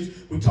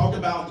issues. We talked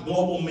about the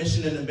global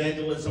mission and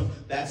evangelism.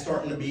 That's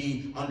starting to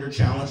be under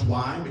challenge.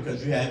 Why?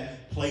 Because you have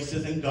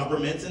places and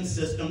governments and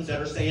systems that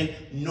are saying,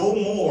 no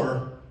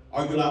more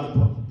are you allowed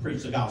to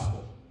preach the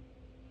gospel.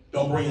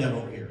 Don't bring that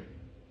over here.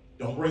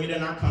 Don't bring it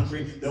in our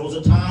country. There was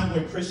a time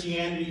when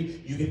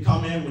Christianity, you could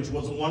come in, which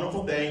was a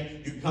wonderful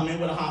thing. You could come in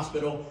with a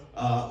hospital,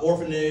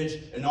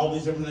 orphanage, and all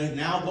these different things.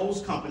 Now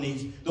those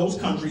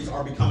countries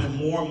are becoming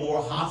more and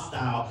more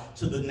hostile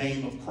to the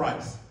name of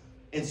Christ.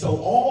 And so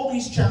all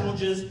these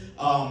challenges,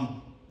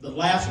 the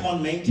last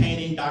one,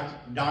 maintaining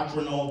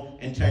doctrinal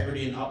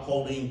integrity and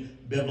upholding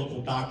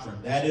biblical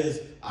doctrine. That is,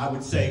 I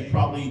would say,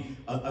 probably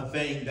a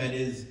thing that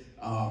is,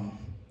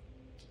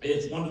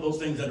 it's one of those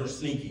things that are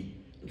sneaky,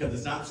 because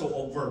it's not so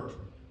overt.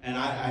 And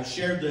I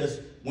shared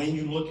this, when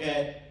you look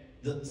at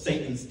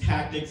Satan's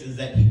tactics, is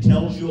that he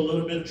tells you a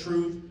little bit of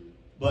truth,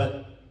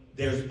 but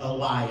there's a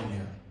lie in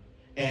there.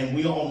 And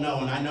we all know,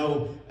 and I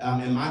know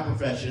in my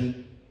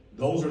profession,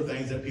 those are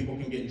things that people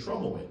can get in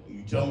trouble with.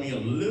 You tell me a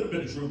little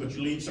bit of truth, but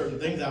you leave certain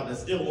things out,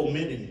 that's still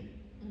omitting.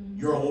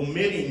 You're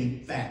omitting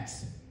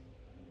facts.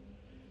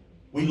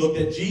 We looked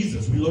at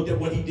Jesus. We looked at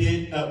what he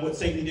did, what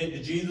Satan did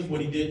to Jesus, what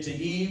he did to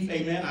Eve.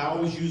 Amen. I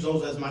always use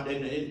those as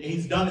and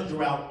he's done it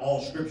throughout all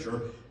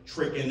scripture,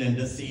 tricking and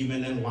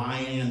deceiving and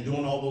lying and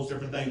doing all those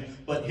different things.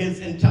 But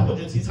his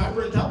intelligence, he's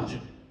hyper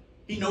intelligent.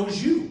 He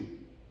knows you.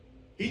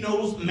 He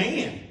knows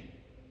man.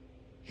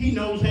 He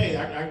knows, hey,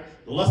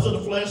 the lust of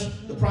the flesh,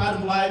 the pride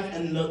of life,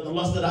 and the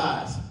lust of the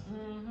eyes.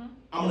 Mm-hmm.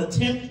 I'm going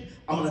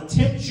to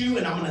tempt you,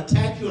 and I'm going to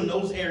attack you in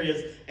those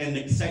areas, and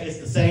it's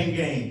the same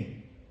game.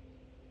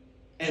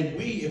 And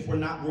if we're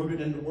not rooted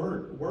in the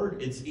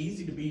word, it's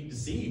easy to be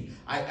deceived.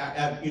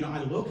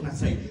 I look and I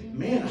say,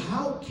 man,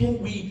 how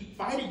can we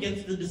fight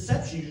against the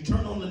deception? You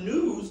turn on the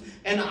news,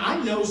 and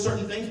I know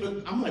certain things,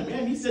 but I'm like,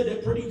 man, he said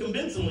that pretty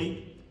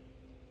convincingly.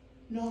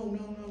 No.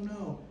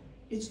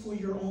 It's for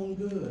your own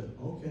good.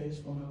 Okay, it's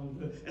for my own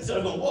good. Instead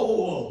of going,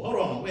 whoa, hold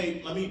on,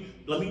 wait, let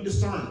me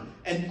discern.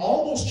 And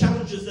all those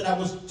challenges that I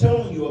was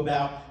telling you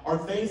about are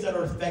things that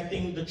are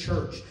affecting the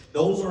church.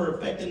 Those are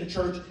affecting the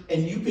church,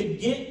 and you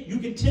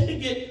can tend to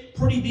get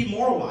pretty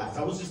demoralized.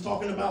 I was just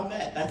talking about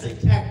that. That's a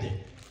tactic.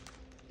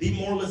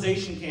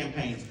 Demoralization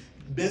campaigns,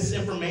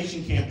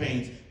 misinformation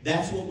campaigns.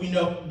 That's what we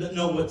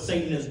know what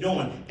Satan is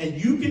doing.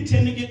 And you can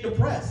tend to get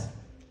depressed.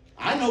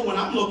 I know when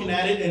I'm looking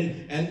at it,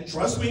 and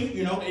trust me,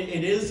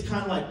 it is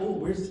kind of like, oh,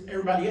 where's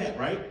everybody at,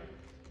 right?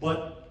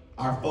 But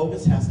Our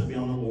focus has to be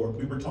on the Lord.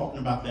 We were talking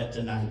about that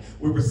tonight.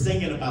 We were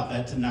singing about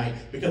that tonight,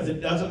 because it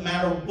doesn't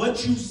matter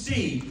what you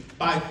see.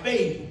 By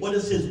faith, what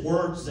does his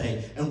word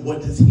say? And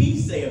what does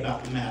he say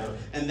about the matter?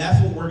 And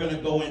that's what we're going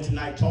to go in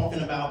tonight,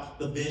 talking about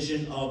the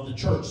vision of the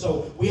church.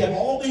 So we have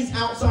all these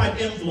outside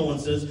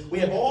influences. We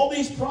have all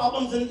these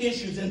problems and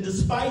issues. And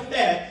despite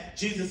that,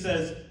 Jesus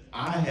says,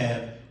 I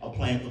have a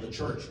plan for the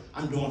church.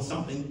 I'm doing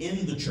something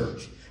in the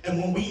church.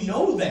 And when we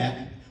know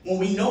that, when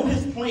we know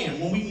his plan,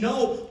 when we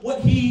know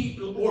what he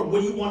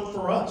wants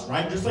for us,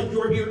 right? Just like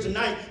you're here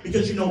tonight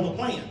because you know the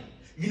plan.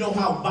 You know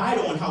how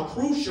vital and how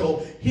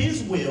crucial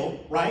his will,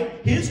 right?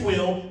 His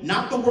will,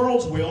 not the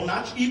world's will,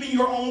 not even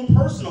your own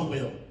personal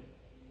will.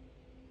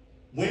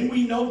 When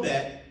we know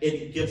that,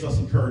 it gives us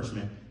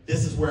encouragement.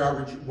 This is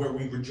where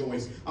we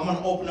rejoice. I'm going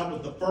to open up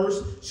with the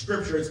first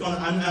scripture.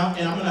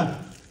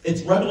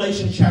 It's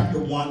Revelation chapter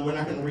 1. We're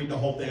not going to read the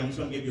whole thing. I'm just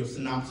going to give you a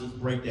synopsis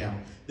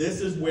breakdown. This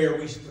is where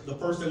the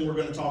first thing we're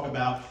going to talk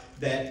about,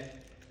 that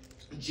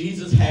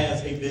Jesus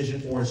has a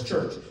vision for his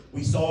church.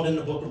 We saw it in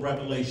the book of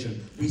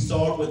Revelation. We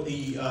saw it with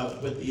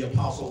the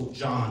Apostle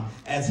John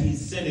as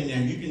he's sitting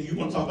there. You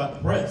want to talk about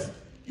the press.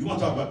 You want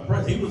to talk about the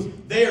press. He was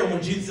there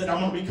when Jesus said, I'm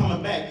going to be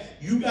coming back.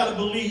 You got to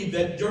believe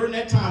that during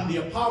that time,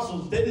 the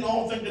apostles didn't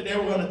all think that they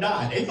were going to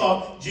die. They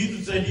thought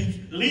Jesus said he's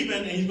leaving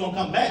and he's going to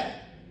come back.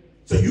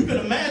 So you can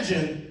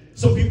imagine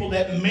some people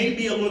that may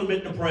be a little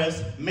bit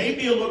depressed, may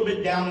be a little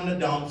bit down in the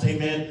dumps,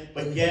 amen,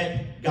 but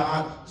yet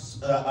God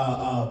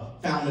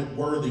found it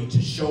worthy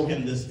to show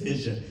him this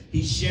vision.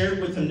 He shared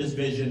with him this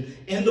vision.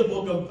 In the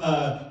book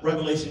of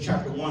Revelation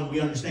chapter 1, we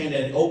understand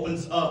that it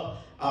opens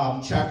up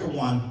chapter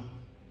 1,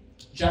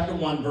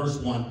 verse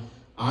 1.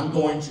 I'm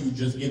going to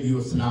just give you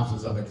a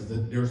synopsis of it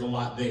because there's a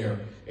lot there,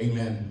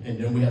 amen, and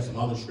then we have some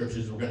other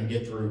scriptures we're going to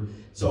get through.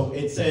 So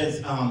it says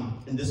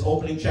in this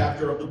opening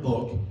chapter of the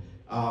book,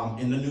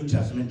 in the New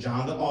Testament,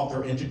 John the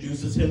author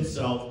introduces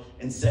himself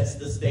and sets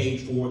the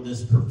stage for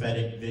this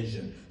prophetic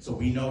vision. So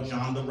we know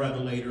John the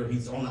Revelator,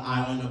 he's on the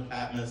island of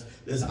Patmos.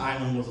 This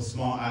island was a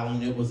small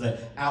island. It was an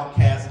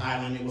outcast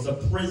island. It was a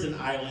prison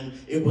island.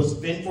 It was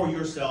fend for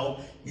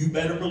yourself. You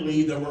better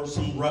believe there were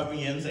some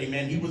ruffians,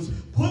 amen. He was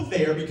put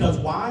there because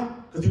why?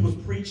 Because he was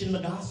preaching the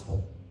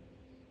gospel.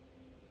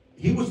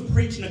 He was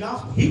preaching the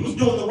gospel. He was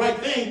doing the right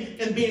thing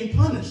and being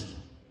punished.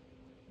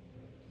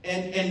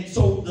 And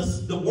so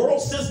the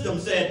world system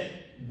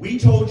said, we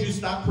told you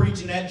stop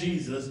preaching that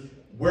Jesus.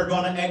 We're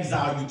going to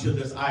exile you to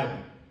this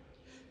island.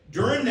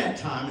 During that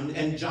time,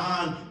 and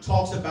John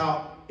talks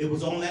about, it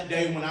was on that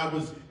day when I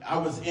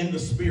was in the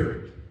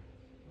Spirit.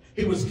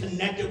 He was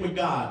connected with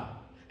God.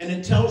 And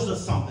it tells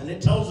us something.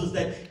 It tells us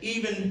that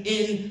even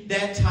in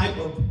that type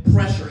of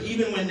pressure,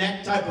 even when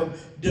that type of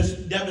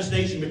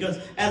devastation, because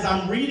as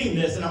I'm reading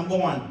this and I'm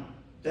going,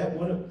 that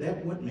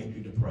would make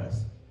you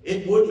depressed.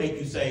 It would make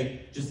you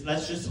say,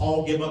 let's just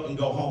all give up and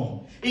go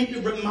home.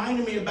 It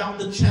reminded me about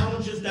the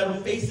challenges that are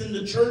facing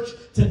the church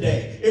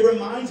today. It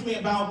reminds me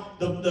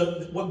about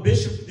what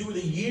bishops through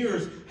the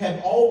years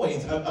have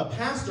always, a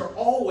pastor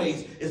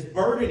always is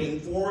burdening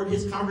for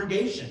his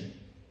congregation.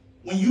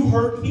 When you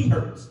hurt, he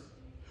hurts.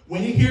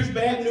 When he hears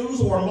bad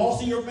news or a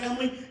loss in your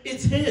family,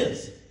 it's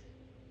his.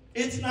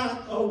 It's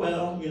not, oh,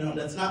 well,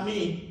 that's not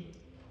me.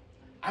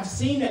 I've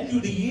seen that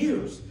through the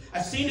years.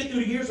 I've seen it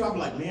through the years where I'm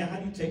like, man, how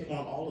do you take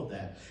on all of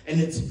that?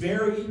 And it's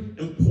very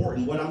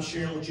important, what I'm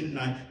sharing with you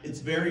tonight, it's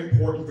very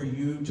important for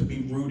you to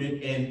be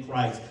rooted in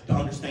Christ, to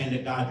understand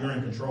that, God, you're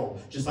in control.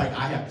 Just like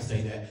I have to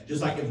say that.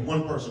 Just like if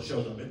one person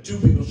shows up, if two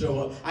people show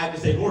up, I have to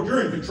say, Lord,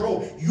 you're in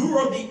control. You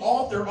are the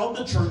author of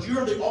the church. You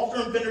are the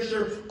author and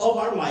finisher of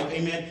our life,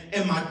 amen.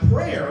 And my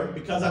prayer,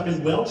 because I've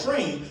been well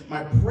trained,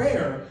 my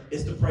prayer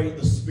is to pray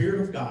the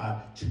Spirit of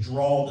God to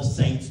draw the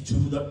saints to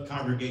the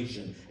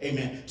congregation,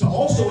 amen. To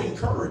also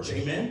encourage,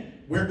 amen.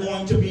 We're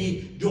going to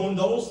be doing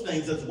those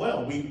things as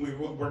well.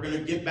 We're going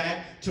to get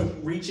back to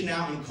reaching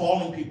out and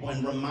calling people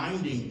and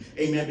reminding,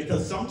 amen,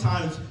 because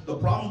sometimes the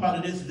problem about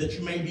it is that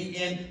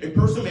a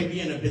person may be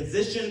in a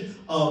position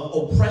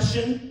of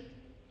oppression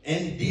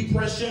and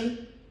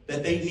depression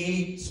that they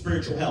need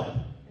spiritual help.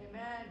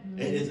 Amen.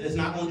 It's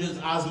not going to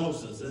just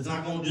osmosis. It's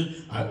not going to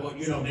just,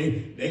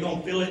 they're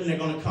going to feel it and they're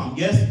going to come.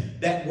 Yes,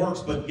 that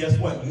works, but guess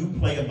what? You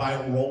play a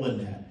vital role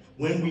in that.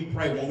 When we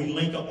pray, when we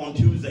link up on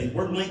Tuesdays,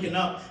 we're linking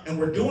up, and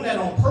we're doing that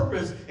on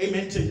purpose,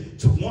 amen,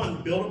 to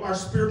one, build up our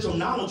spiritual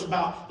knowledge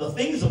about the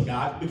things of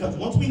God, because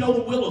once we know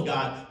the will of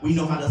God, we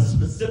know how to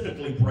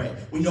specifically pray.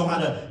 We know how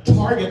to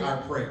target our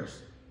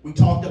prayers. We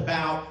talked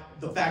about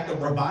the fact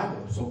of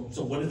revival.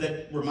 So what does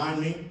that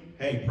remind me?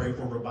 Hey, pray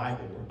for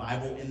revival.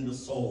 Revival in the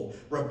soul.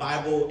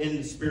 Revival in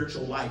the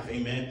spiritual life,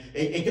 amen.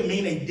 It can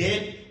mean a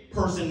dead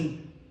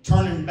person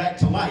turning back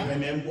to life,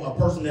 amen, a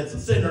person that's a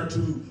sinner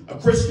to a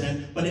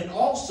Christian, but it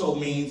also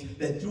means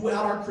that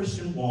throughout our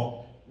Christian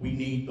walk, we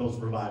need those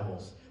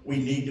revivals. We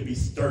need to be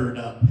stirred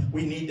up.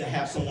 We need to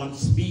have someone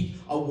speak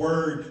a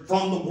word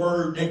from the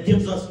word that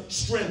gives us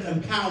strength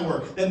and power,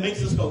 that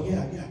makes us go,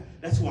 yeah,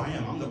 that's who I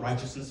am. I'm the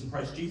righteousness in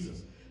Christ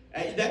Jesus.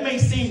 That may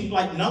seem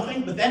like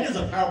nothing, but that is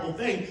a powerful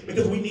thing,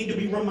 because we need to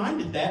be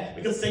reminded that,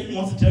 because Satan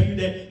wants to tell you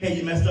that, hey,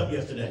 you messed up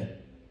yesterday.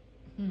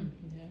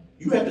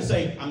 You have to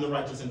say, I'm the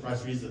righteous in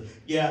Christ Jesus.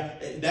 Yeah,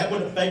 that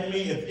would affect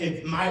me if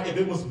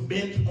it was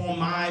bent on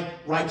my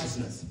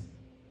righteousness.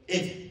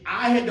 If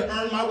I had to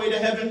earn my way to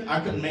heaven,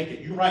 I couldn't make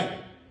it. You're right.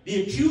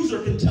 The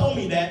accuser can tell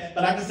me that,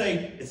 but I can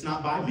say, it's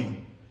not by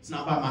me. It's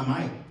not by my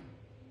might,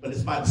 but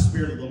it's by the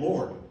Spirit of the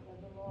Lord.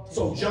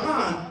 So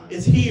John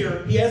is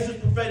here. He has this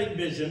prophetic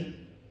vision.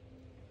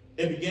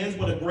 It begins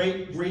with a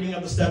great greeting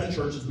of the 7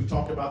 churches. We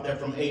talked about that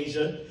from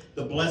Asia.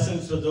 The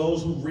blessings to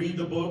those who read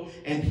the book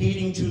and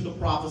heeding to the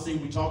prophecy.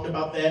 We talked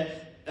about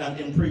that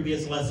in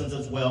previous lessons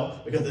as well,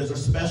 because there's a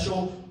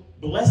special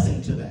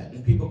blessing to that.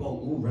 And people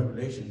go, ooh,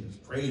 Revelation is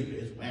crazy.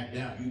 It's whacked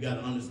out. You got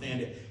to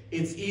understand it.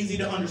 It's easy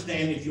to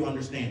understand if you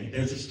understand it.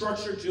 There's a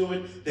structure to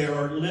it. There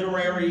are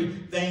literary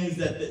things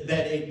that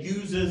it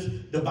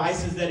uses,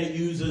 devices that it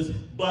uses,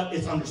 but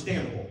it's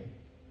understandable.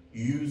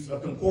 You use a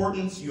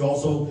concordance. You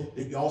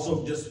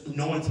also just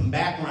knowing some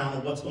background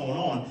of what's going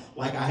on.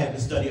 Like I had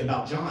to study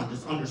about John,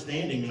 just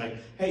understanding like,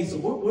 hey, so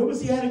where was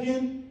he at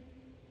again?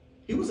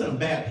 He was in a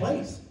bad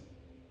place.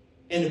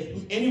 And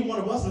if any one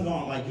of us are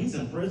going like, he's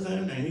in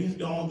prison and he's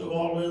going through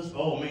all this,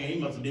 oh man, he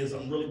must have did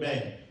something really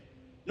bad.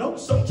 No,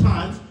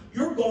 sometimes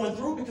you're going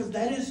through because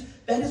that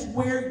is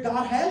where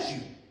God has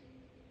you.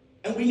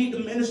 And we need to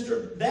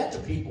minister that to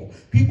people.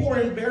 People are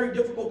in very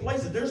difficult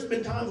places. There's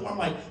been times where I'm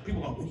like,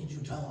 people are like, what did you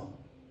tell them?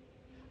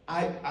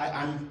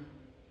 I'm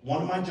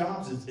one of my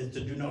jobs is to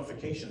do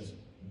notifications.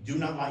 Do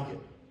not like it.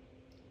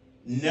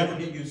 Never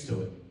get used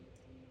to it.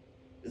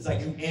 It's like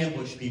you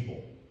ambush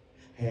people.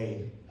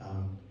 Hey,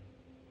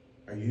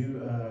 are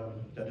you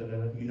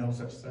you know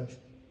such and such?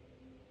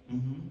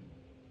 And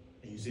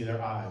you see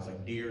their eyes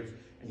like deers,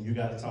 and you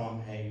got to tell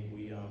them, hey,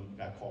 we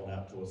got called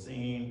out to a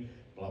scene,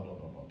 blah blah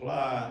blah blah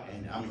blah.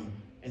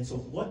 And so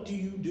what do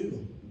you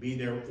do? Be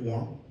there for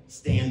them.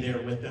 Stand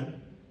there with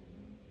them.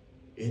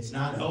 It's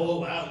not, oh,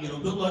 wow,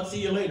 good luck,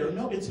 see you later.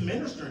 No, it's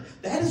ministering.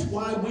 That is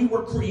why we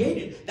were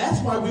created. That's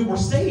why we were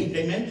saved,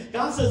 amen?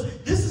 God says,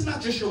 this is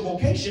not just your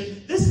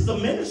vocation, this is a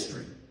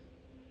ministry.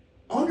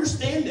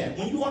 Understand that.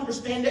 When you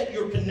understand that,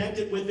 you're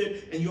connected with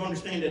it, and you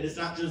understand that it's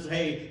not just,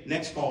 hey,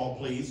 next call,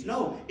 please.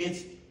 No,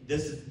 this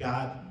is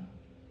God.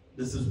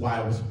 This is why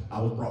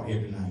I was brought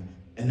here tonight.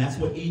 And that's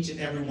what each and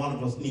every one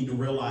of us need to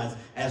realize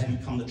as we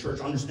come to church,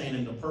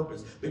 understanding the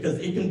purpose. Because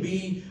it can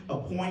be a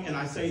point, and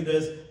I say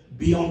this,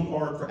 be on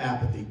guard for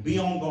apathy. Be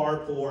on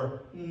guard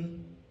for,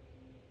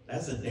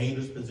 that's a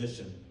dangerous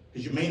position.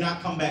 Because you may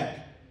not come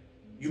back.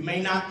 You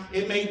may not,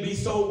 it may be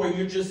so where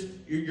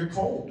you're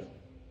cold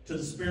to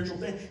the spiritual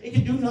thing. It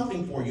can do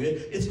nothing for you.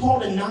 It's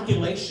called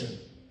inoculation.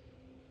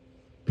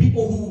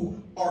 People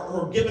who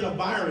are given a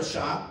virus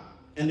shot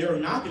and they're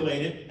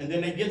inoculated, and then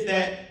they get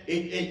that,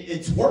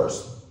 it's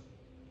worse.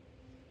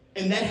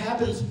 And that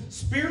happens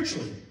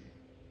spiritually.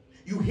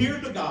 You hear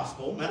the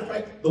gospel. Matter of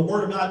fact, the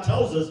Word of God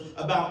tells us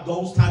about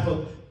those type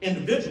of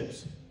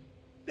individuals.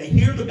 They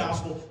hear the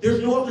gospel.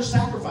 There's no other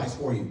sacrifice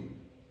for you.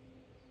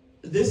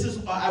 This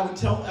is, I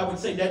would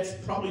say that's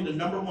probably the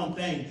number one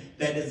thing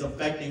that is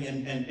affecting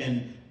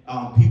and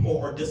people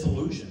are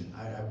disillusioned.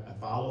 I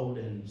followed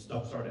and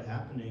stuff started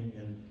happening,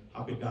 and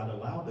how could God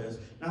allow this?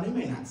 Now, they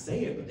may not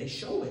say it, but they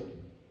show it.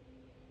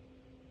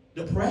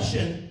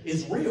 Depression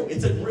is real.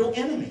 It's a real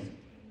enemy.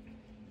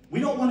 We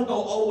don't want to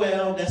go, oh,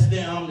 well, that's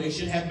them. They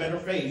should have better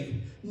faith.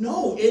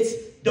 No, it's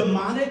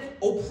demonic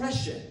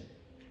oppression.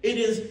 It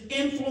is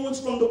influence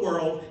from the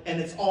world, and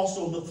it's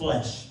also the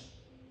flesh.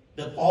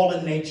 The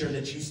fallen nature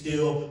that you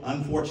still,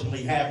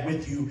 unfortunately, have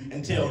with you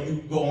until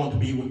you go on to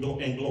be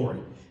in glory.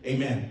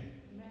 Amen.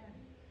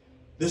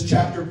 This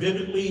chapter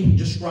vividly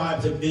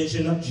describes a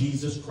vision of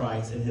Jesus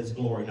Christ and his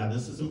glory. Now,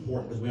 this is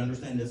important because we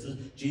understand this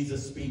is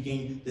Jesus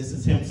speaking. This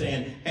is him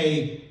saying,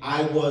 hey,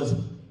 I was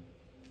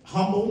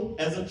humble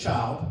as a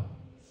child.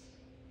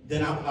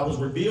 Then I was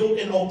revealed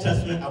in Old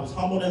Testament. I was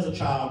humbled as a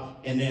child.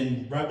 And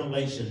then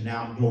Revelation,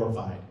 now I'm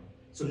glorified.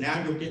 So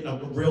now you're getting a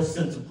real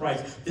sense of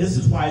Christ. This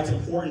is why it's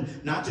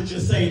important not to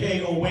just say,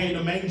 hey, away in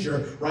a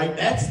manger, right?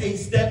 That's a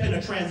step in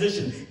a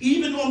transition.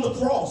 Even on the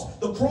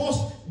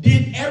cross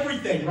did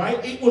everything,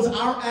 right? It was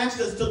our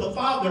access to the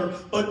Father,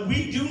 but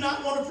we do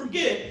not want to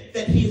forget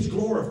that he is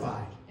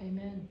glorified.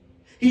 Amen.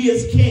 He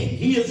is King.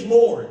 He is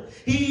Lord.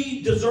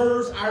 He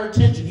deserves our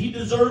attention. He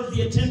deserves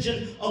the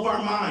attention of our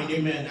mind.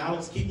 Amen.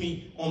 Alex, keep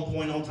me on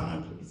point on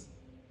time, please.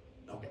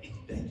 Okay,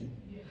 thank you.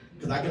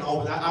 Because I can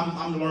always,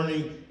 I'm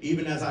learning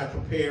even as I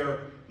prepare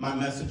my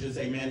messages,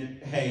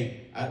 amen.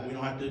 Hey, we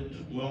don't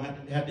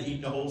have to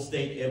eat the whole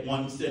steak at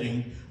one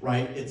sitting,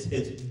 right? It's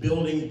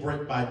building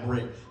brick by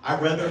brick.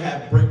 I'd rather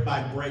have brick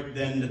by brick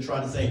than to try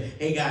to say,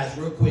 hey guys,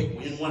 real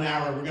quick, in 1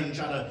 hour, we're going to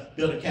try to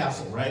build a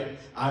castle, right?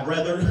 I'd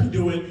rather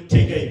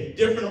take a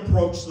different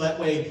approach so that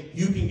way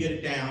you can get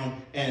it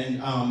down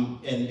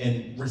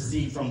and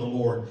receive from the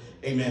Lord.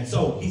 Amen.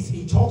 So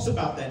he talks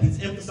about that.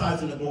 He's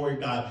emphasizing the glory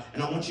of God.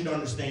 And I want you to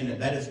understand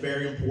that is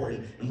very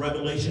important. And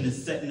Revelation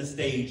is setting the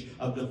stage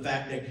of the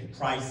fact that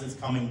Christ is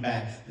coming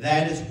back. That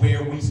that is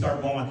where we start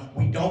going.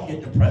 We don't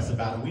get depressed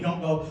about it. We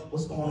don't go,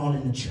 what's going on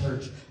in the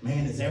church?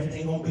 Man, is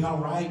everything going to be all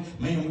right?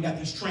 Man, we got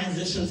these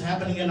transitions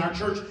happening in our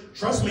church.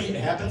 Trust me,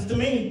 it happens to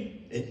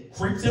me. It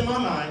creeps in my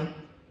mind.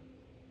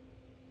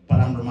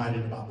 But I'm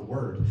reminded about the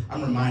word.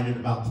 I'm reminded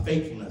about the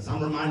faithfulness.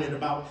 I'm reminded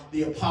about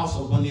the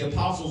apostles, when the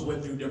apostles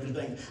went through different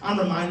things. I'm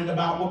reminded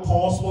about what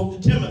Paul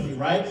spoke to Timothy,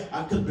 right?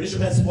 Because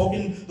Bishop has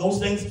spoken those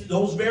things,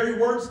 those very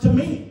words to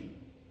me.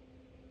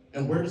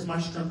 And where does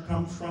my strength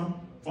come from?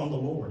 From the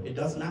Lord. It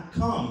does not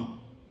come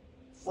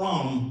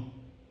from,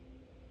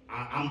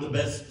 I'm the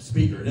best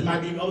speaker. There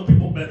might be other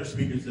people better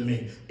speakers than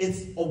me.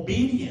 It's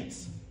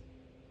obedience.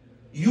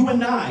 You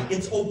and I,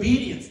 it's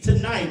obedience.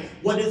 Tonight,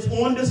 what is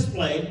on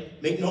display,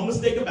 make no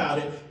mistake about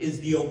it, is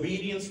the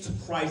obedience to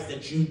Christ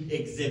that you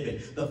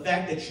exhibit. The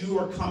fact that you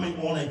are coming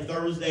on a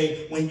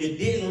Thursday when you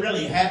didn't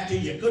really have to.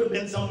 You could have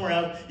been somewhere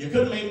else. You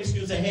could have made an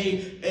excuse and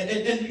say,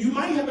 hey, and you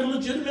might have a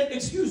legitimate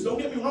excuse. Don't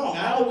get me wrong.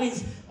 I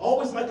always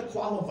like to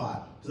qualify,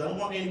 because I don't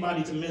want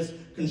anybody to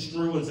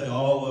misconstrue and say,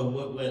 oh,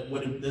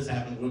 what if this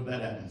happens, what if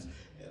that happens.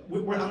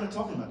 I'm not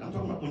talking about that. I'm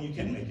talking about when you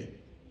can make it.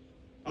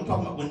 I'm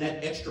talking about when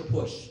that extra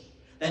push,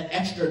 that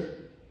extra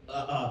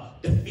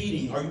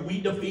defeating. Are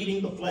we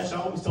defeating the flesh? I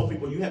always tell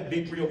people, you have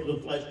victory over the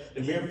flesh.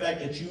 The mere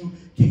fact that you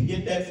can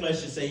get that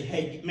flesh to say,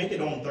 hey, make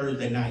it on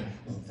Thursday night.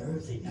 On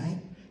Thursday night?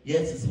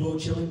 Yes, it's a little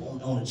chilly.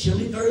 On a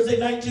chilly Thursday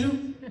night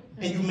too?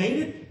 And you made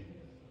it?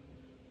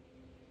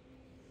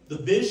 The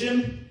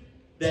vision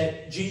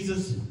that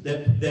Jesus,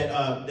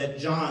 that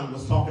John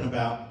was talking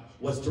about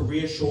was to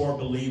reassure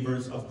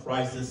believers of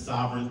Christ's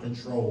sovereign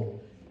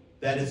control.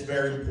 That is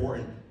very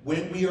important.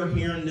 When we are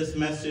hearing this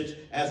message,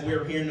 as we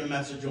are hearing the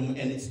message, and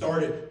it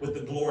started with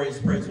the glorious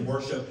praise and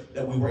worship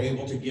that we were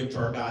able to give to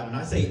our God. And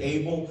I say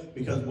able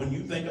because when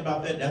you think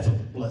about that, that's a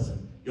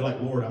blessing. You're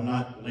like, Lord, I'm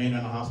not laying in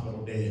a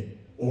hospital dead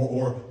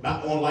or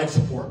not on life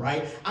support,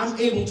 right? I'm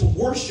able to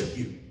worship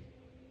you.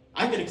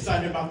 I get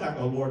excited about that.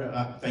 Oh, Lord,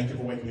 thank you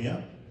for waking me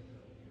up.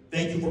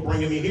 Thank you for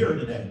bringing me here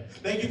today.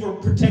 Thank you for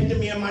protecting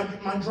me in my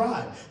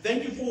drive.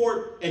 Thank you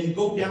for, and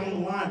go down the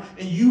line,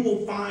 and you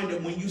will find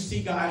that when you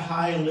see God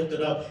high and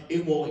lifted up,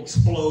 it will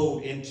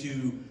explode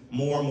into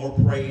more and more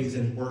praise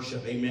and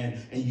worship,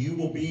 amen. And you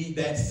will be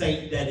that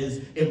saint that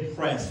is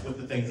impressed with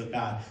the things of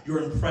God.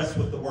 You're impressed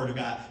with the Word of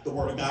God. The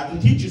Word of God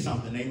can teach you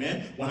something,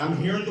 amen. When I'm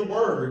hearing the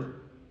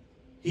Word,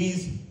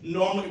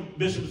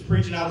 Bishop is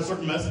preaching out of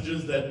certain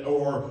messages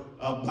or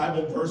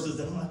Bible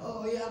verses, and I'm like,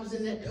 oh yeah, I was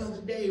in that the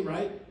other day,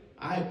 right?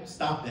 I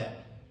stopped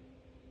that.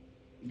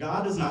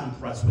 God is not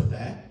impressed with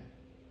that.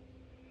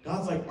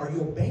 God's like, are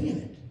you obeying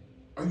it?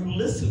 Are you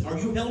listening? Are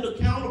you held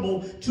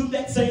accountable to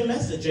that same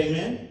message?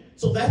 Amen?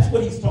 So that's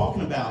what he's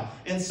talking about.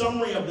 In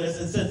summary of this,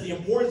 it says the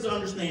importance to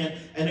understand,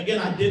 and again,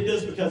 I did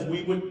this because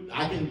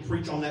I can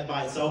preach on that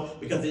by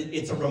itself, because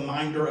it's a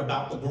reminder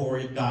about the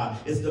glory of God.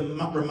 It's the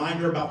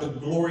reminder about the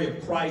glory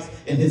of Christ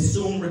and his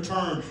soon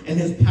return and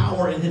his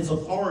power and his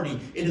authority.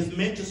 It is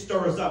meant to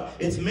stir us up.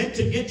 It's meant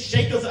to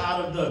shake us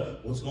out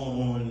of what's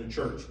going on in the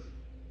church.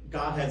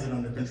 God has it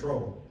under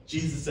control.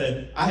 Jesus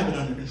said, I have it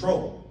under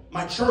control.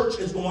 My church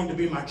is going to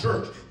be my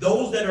church.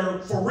 Those that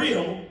are for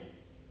real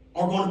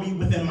are going to be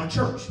within my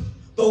church.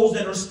 Those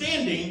that are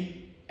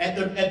standing at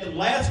the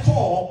last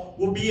call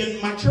will be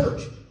in my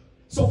church.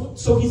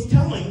 So he's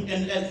telling,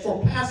 and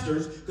for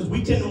pastors, because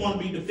we tend to want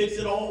to be the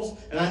fix-it-alls,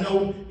 and I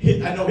know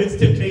his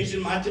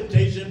temptation, my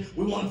temptation,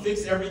 we want to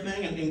fix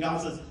everything, and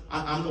God says,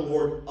 I'm the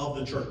Lord of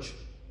the church.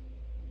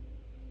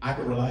 I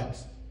can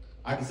relax.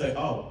 I can say,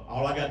 oh,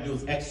 all I got to do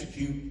is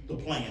execute the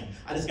plan.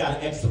 I just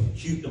got to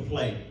execute the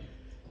play.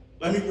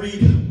 Let me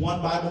read one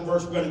Bible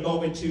verse. We're going to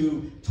go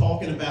into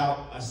talking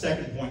about a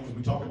second point, because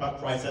we talked about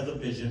Christ as a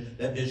vision.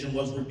 That vision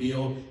was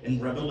revealed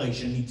in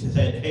Revelation. He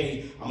said,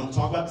 hey, I'm going to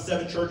talk about the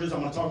 7 churches. I'm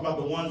going to talk about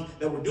the ones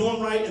that were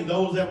doing right and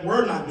those that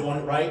were not doing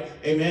it right.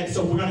 Amen.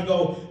 So we're going to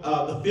go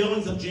the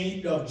feelings of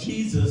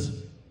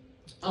Jesus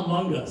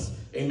among us.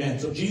 Amen.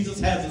 So Jesus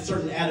has a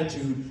certain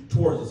attitude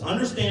towards us.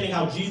 Understanding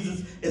how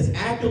Jesus is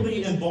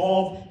actively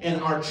involved in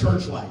our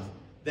church life.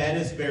 That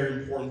is very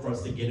important for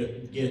us to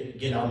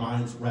get our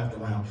minds wrapped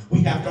around.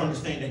 We have to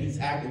understand that he's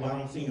active. I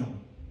don't see him.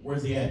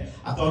 Where's he at?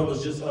 I thought it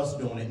was just us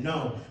doing it.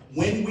 No.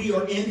 When we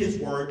are in his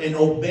word and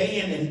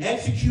obeying and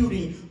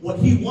executing what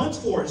he wants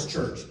for his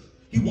church,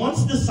 he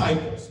wants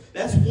disciples.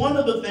 That's one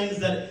of the things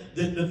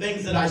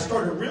that I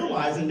started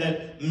realizing,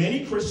 that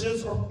many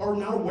Christians are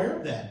not aware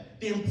of that.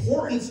 The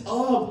importance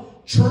of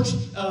church,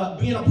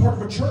 being a part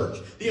of a church.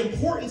 The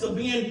importance of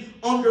being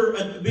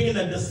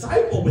a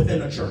disciple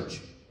within a church.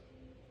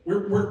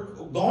 We're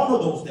gone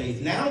of those days.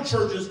 Now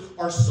churches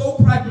are so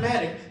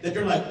pragmatic that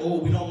they're like, oh,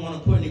 we don't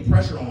want to put any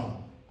pressure on them.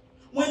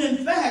 When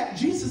in fact,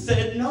 Jesus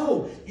said,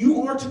 no,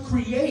 you are to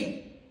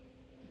create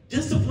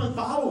disciplined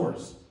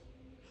followers.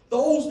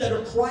 Those that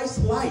are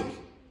Christ-like.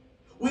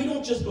 We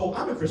don't just go,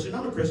 I'm a Christian,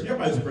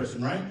 everybody's a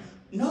Christian, right?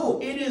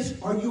 No, it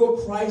is, are you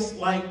a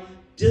Christ-like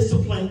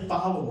disciplined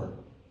follower?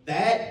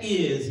 That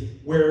is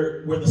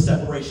where the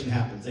separation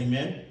happens,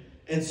 amen?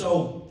 And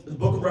so, the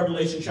book of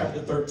Revelation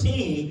chapter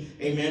 13,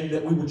 amen,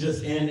 that we were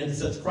just in, and it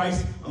says,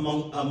 Christ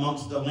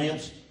amongst the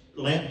lamps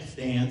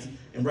lampstands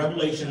in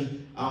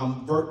Revelation.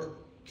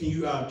 Can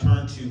you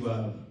turn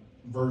to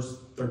verse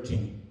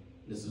 13?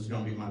 This is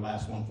going to be my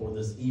last one for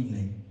this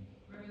evening.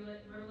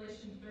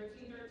 Revelation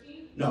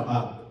 13:13? No,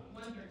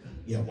 1:13.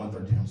 yeah,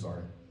 1:13. I'm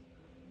sorry.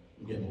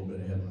 I'm getting a little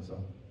bit ahead of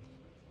myself.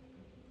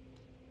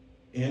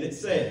 And it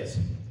says,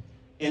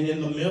 and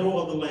in the middle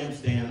of the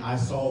lampstand I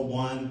saw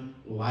one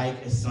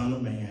like a son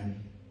of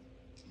man,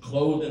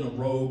 clothed in a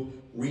robe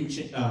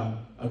reaching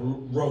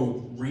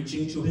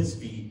to his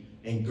feet,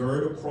 and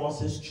girded across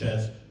his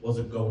chest was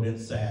a golden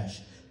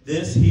sash.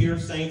 This here,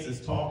 saints,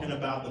 is talking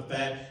about the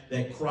fact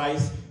that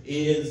Christ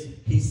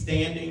he's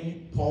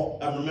standing. Paul,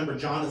 remember,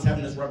 John is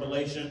having this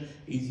revelation.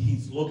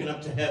 He's looking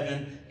up to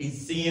heaven.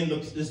 He's seeing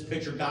this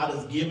picture. God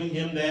is giving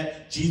him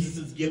that. Jesus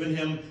is giving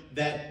him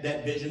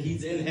that vision.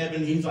 He's in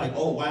heaven. He's like,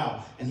 oh,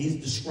 wow. And he's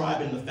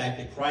describing the fact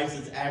that Christ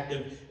is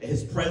active.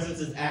 His presence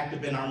is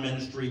active in our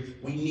ministry.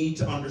 We need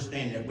to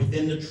understand that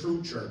within the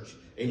true church.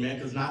 Amen.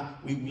 Because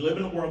we live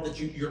in a world that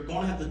you're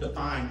going to have to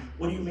define.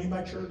 What do you mean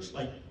by church?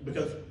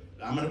 Because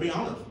I'm going to be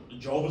honest. The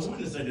Jehovah's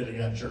Witnesses say that they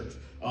have church.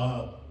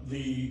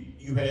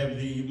 You have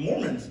the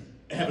Mormons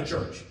have a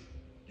church.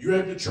 You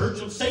have the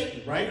Church of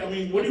Satan, right? I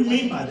mean, what do you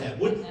mean by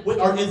that?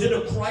 Is it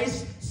a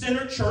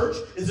Christ-centered church?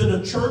 Is it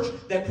a church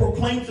that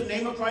proclaims the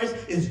name of Christ?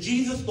 Is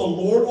Jesus the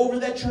Lord over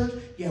that church?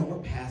 Yeah, we're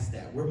past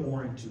that. We're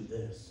more into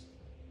this.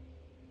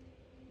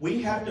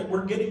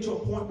 We're getting to a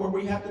point where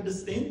we have to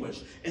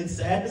distinguish. And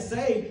sad to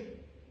say,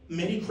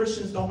 many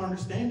Christians don't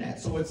understand that.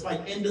 So it's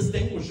like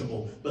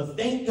indistinguishable. But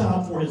thank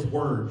God for his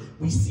word.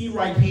 We see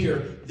right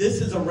here,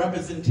 this is a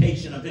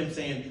representation of him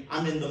saying,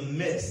 I'm in the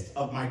midst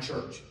of my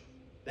church.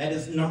 That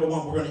is number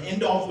one. We're going to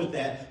end off with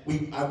that.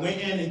 I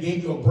went in and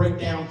gave you a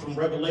breakdown from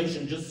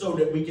Revelation just so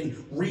that we can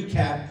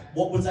recap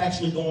what was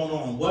actually going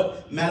on.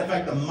 Matter of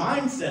fact, the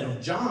mindset of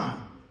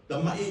John,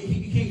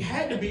 he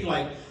had to be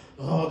like,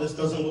 oh, this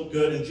doesn't look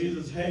good. And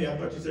Jesus, hey, I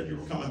thought you said you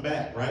were coming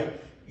back,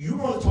 right? You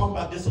want to talk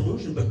about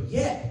disillusion, but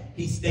yet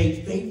he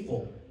stayed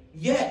faithful.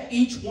 Yet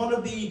each one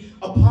of the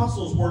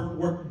apostles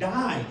were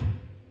died.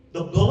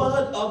 The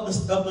blood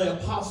of the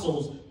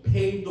apostles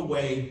paved the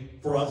way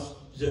for us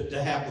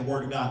to have the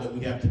word of God that we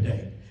have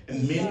today.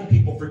 And many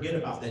people forget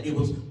about that. It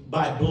was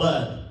by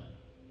blood.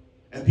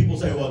 And people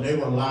say, well, they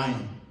were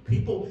lying.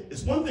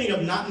 It's one thing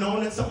of not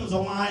knowing that something's a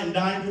lie and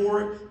dying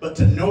for it, but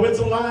to know it's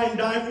a lie and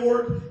die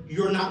for it,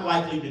 you're not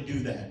likely to do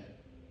that.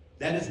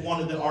 That is one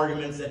of the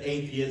arguments that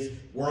atheists,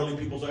 worldly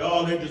people say,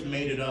 oh, they just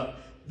made it up.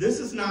 They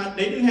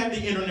didn't have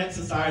the internet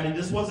society.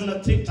 This wasn't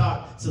a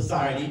TikTok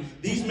society.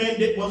 These men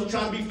wasn't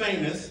trying to be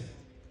famous.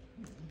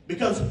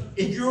 Because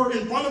if you're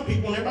in front of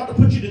people and they're about to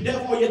put you to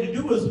death, all you had to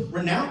do was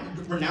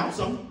renounce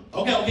them.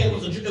 Okay, it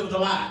was a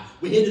lie.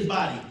 We hid his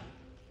body.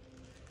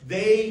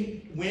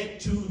 They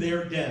went to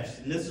their deaths.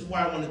 And this is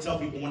why I want to tell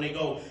people when they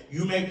go,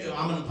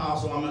 I'm an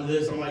apostle, I'm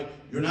this. I'm like,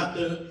 you're not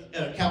the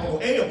capital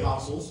A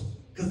apostles,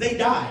 because they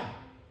died.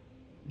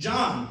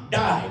 John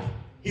died.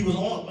 He was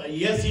on,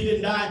 yes, he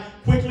didn't die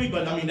quickly,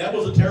 but I mean, that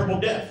was a terrible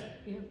death.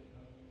 Yeah.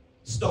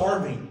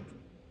 Starving.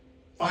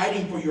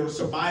 Fighting for your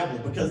survival,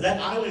 because that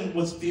island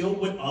was filled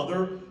with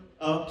other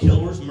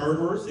killers,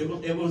 murderers.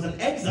 It was an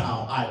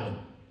exile island.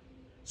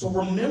 So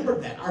remember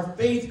that. Our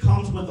faith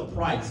comes with a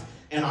price.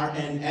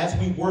 And as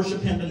we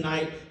worship him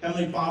tonight,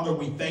 Heavenly Father,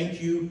 we thank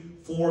you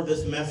for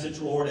this message,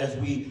 Lord, as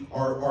we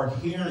are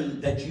hearing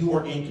that you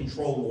are in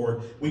control,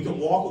 Lord. We can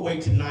walk away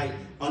tonight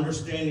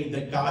understanding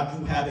that, God,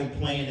 you have a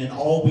plan, and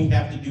all we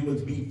have to do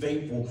is be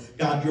faithful.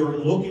 God, you're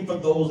looking for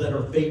those that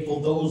are faithful,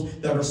 those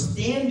that are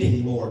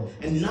standing, Lord,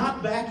 and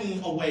not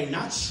backing away,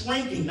 not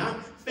shrinking,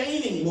 not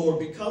fainting, Lord,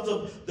 because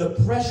of the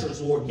pressures,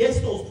 Lord. Yes,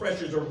 those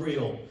pressures are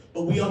real,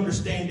 but we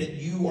understand that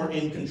you are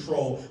in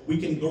control. We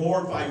can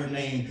glorify your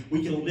name.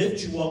 We can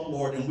lift you up,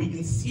 Lord, and we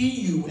can see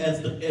you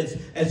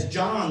as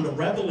John, the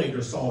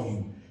Revelator, saw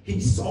you. He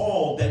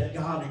saw that,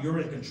 God, you're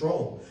in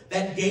control.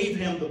 That gave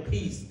him the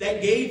peace. That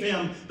gave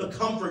him the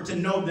comfort to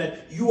know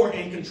that you are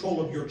in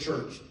control of your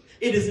church.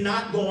 It is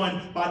not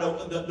going by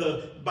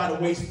the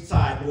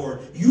wayside, Lord.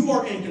 You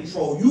are in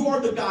control. You are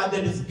the God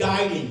that is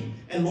guiding.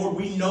 And Lord,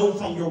 we know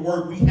from your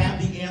word, we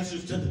have the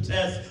answers to the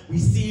test. We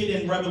see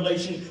it in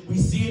Revelation. We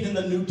see it in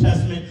the New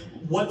Testament,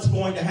 what's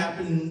going to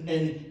happen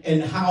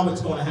and how it's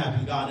going to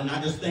happen, God. And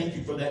I just thank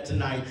you for that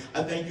tonight.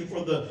 I thank you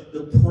for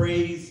the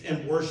praise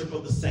and worship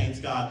of the saints,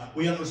 God.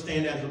 We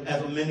understand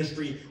as a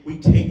ministry, we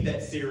take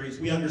that serious.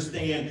 We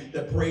understand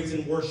that praise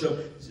and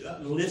worship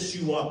lifts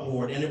you up,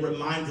 Lord. And it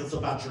reminds us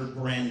about your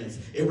grandness.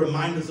 It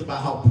reminds us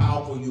about how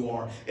powerful you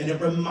are. And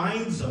it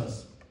reminds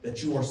us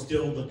that you are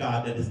still the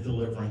God that is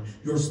delivering.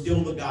 You're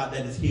still the God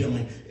that is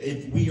healing.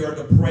 If we are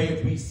to pray,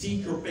 if we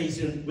seek your face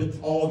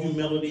with all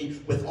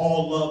humility, with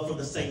all love for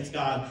the saints,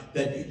 God,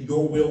 that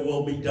your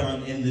will be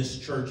done in this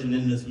church and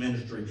in this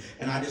ministry.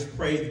 And I just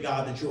pray,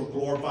 God, that you are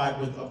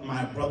glorified with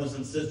my brothers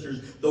and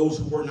sisters, those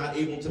who were not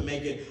able to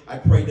make it. I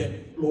pray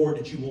that, Lord,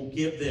 that you will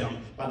give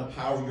them, by the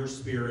power of your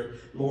Spirit,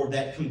 Lord,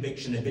 that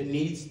conviction. If they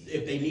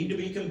need to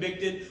be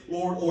convicted,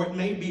 Lord, or it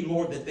may be,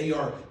 Lord, that they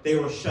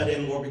are shut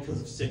in, Lord,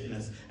 because of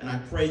sickness. And I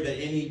pray, pray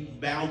that any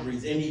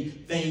boundaries,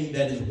 anything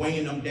that is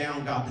weighing them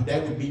down, God,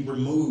 that would be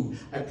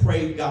removed. I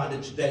pray, God,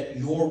 that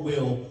your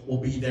will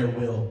be their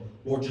will.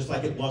 Lord, just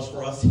like it was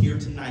for us here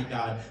tonight,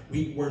 God,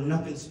 we're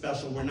nothing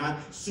special. We're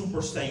not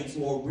super saints,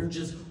 Lord. We're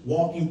just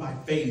walking by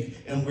faith,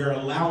 and we're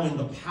allowing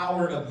the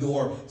power of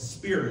your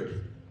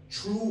Spirit.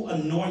 True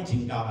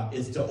anointing, God,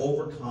 is to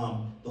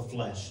overcome the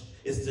flesh.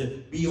 It's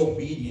to be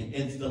obedient.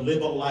 It's to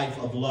live a life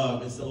of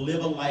love. It's to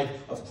live a life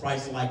of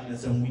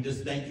Christ-likeness. And we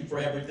just thank you for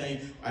everything.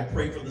 I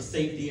pray for the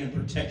safety and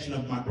protection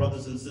of my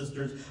brothers and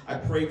sisters. I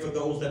pray for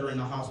those that are in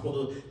the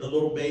hospital. The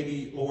little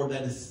baby, Lord,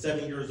 that is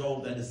 7 years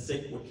old, that is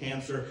sick with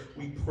cancer.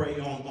 We pray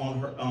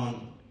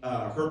on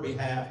her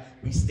behalf.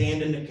 We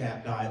stand in the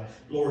gap, God.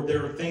 Lord,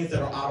 there are things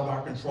that are out of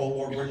our control,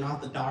 Lord. We're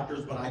not the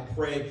doctors, but I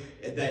pray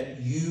that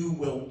you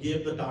will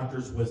give the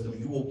doctors wisdom.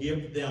 You will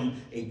give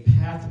them a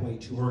pathway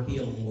to her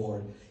healing,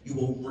 Lord. You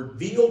will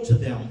reveal to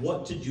them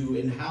what to do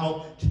and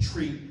how to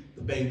treat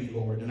the baby,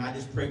 Lord. And I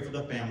just pray for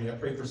the family. I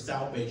pray for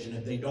salvation.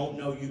 If they don't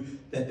know you,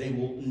 that they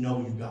will know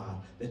you,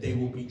 God. That they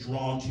will be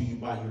drawn to you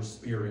by your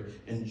Spirit.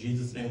 In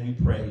Jesus' name we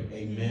pray.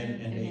 Amen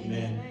and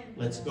amen.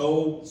 Let's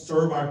go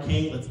serve our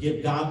King. Let's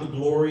give God the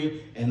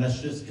glory. And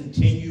let's just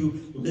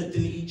continue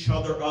lifting each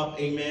other up.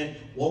 Amen.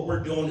 What we're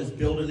doing is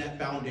building that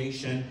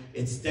foundation.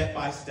 It's step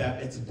by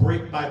step. It's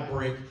brick by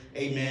brick.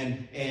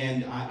 Amen.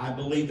 And I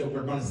believe that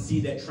we're going to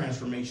see that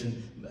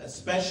transformation,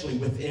 especially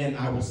within,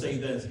 I will say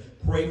this,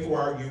 pray for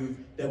our youth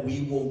that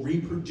we will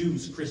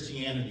reproduce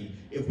Christianity.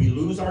 If we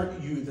lose our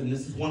youth, and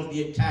this is one of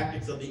the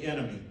tactics of the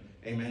enemy,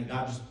 amen,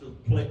 God just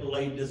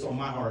laid this on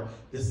my heart.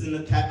 This is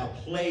a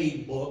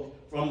playbook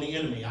from the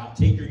enemy. I'll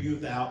take your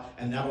youth out,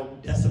 and that'll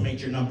decimate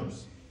your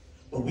numbers.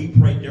 But we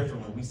pray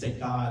differently. We say,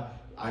 God,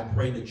 I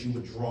pray that you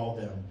would draw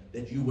them,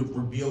 that you would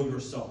reveal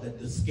yourself, that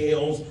the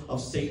scales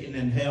of Satan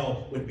and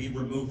hell would be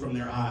removed from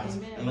their eyes.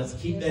 Amen. And let's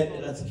keep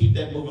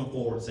that moving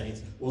forward,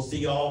 saints. We'll see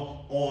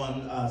y'all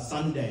on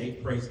Sunday.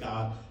 Praise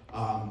God.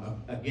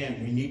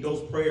 Again, we need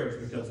those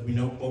prayers because we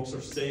know folks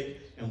are sick,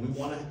 and we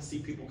want to see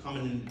people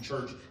coming into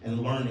church and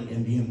learning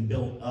and being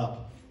built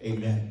up.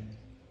 Amen.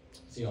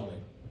 See y'all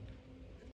later.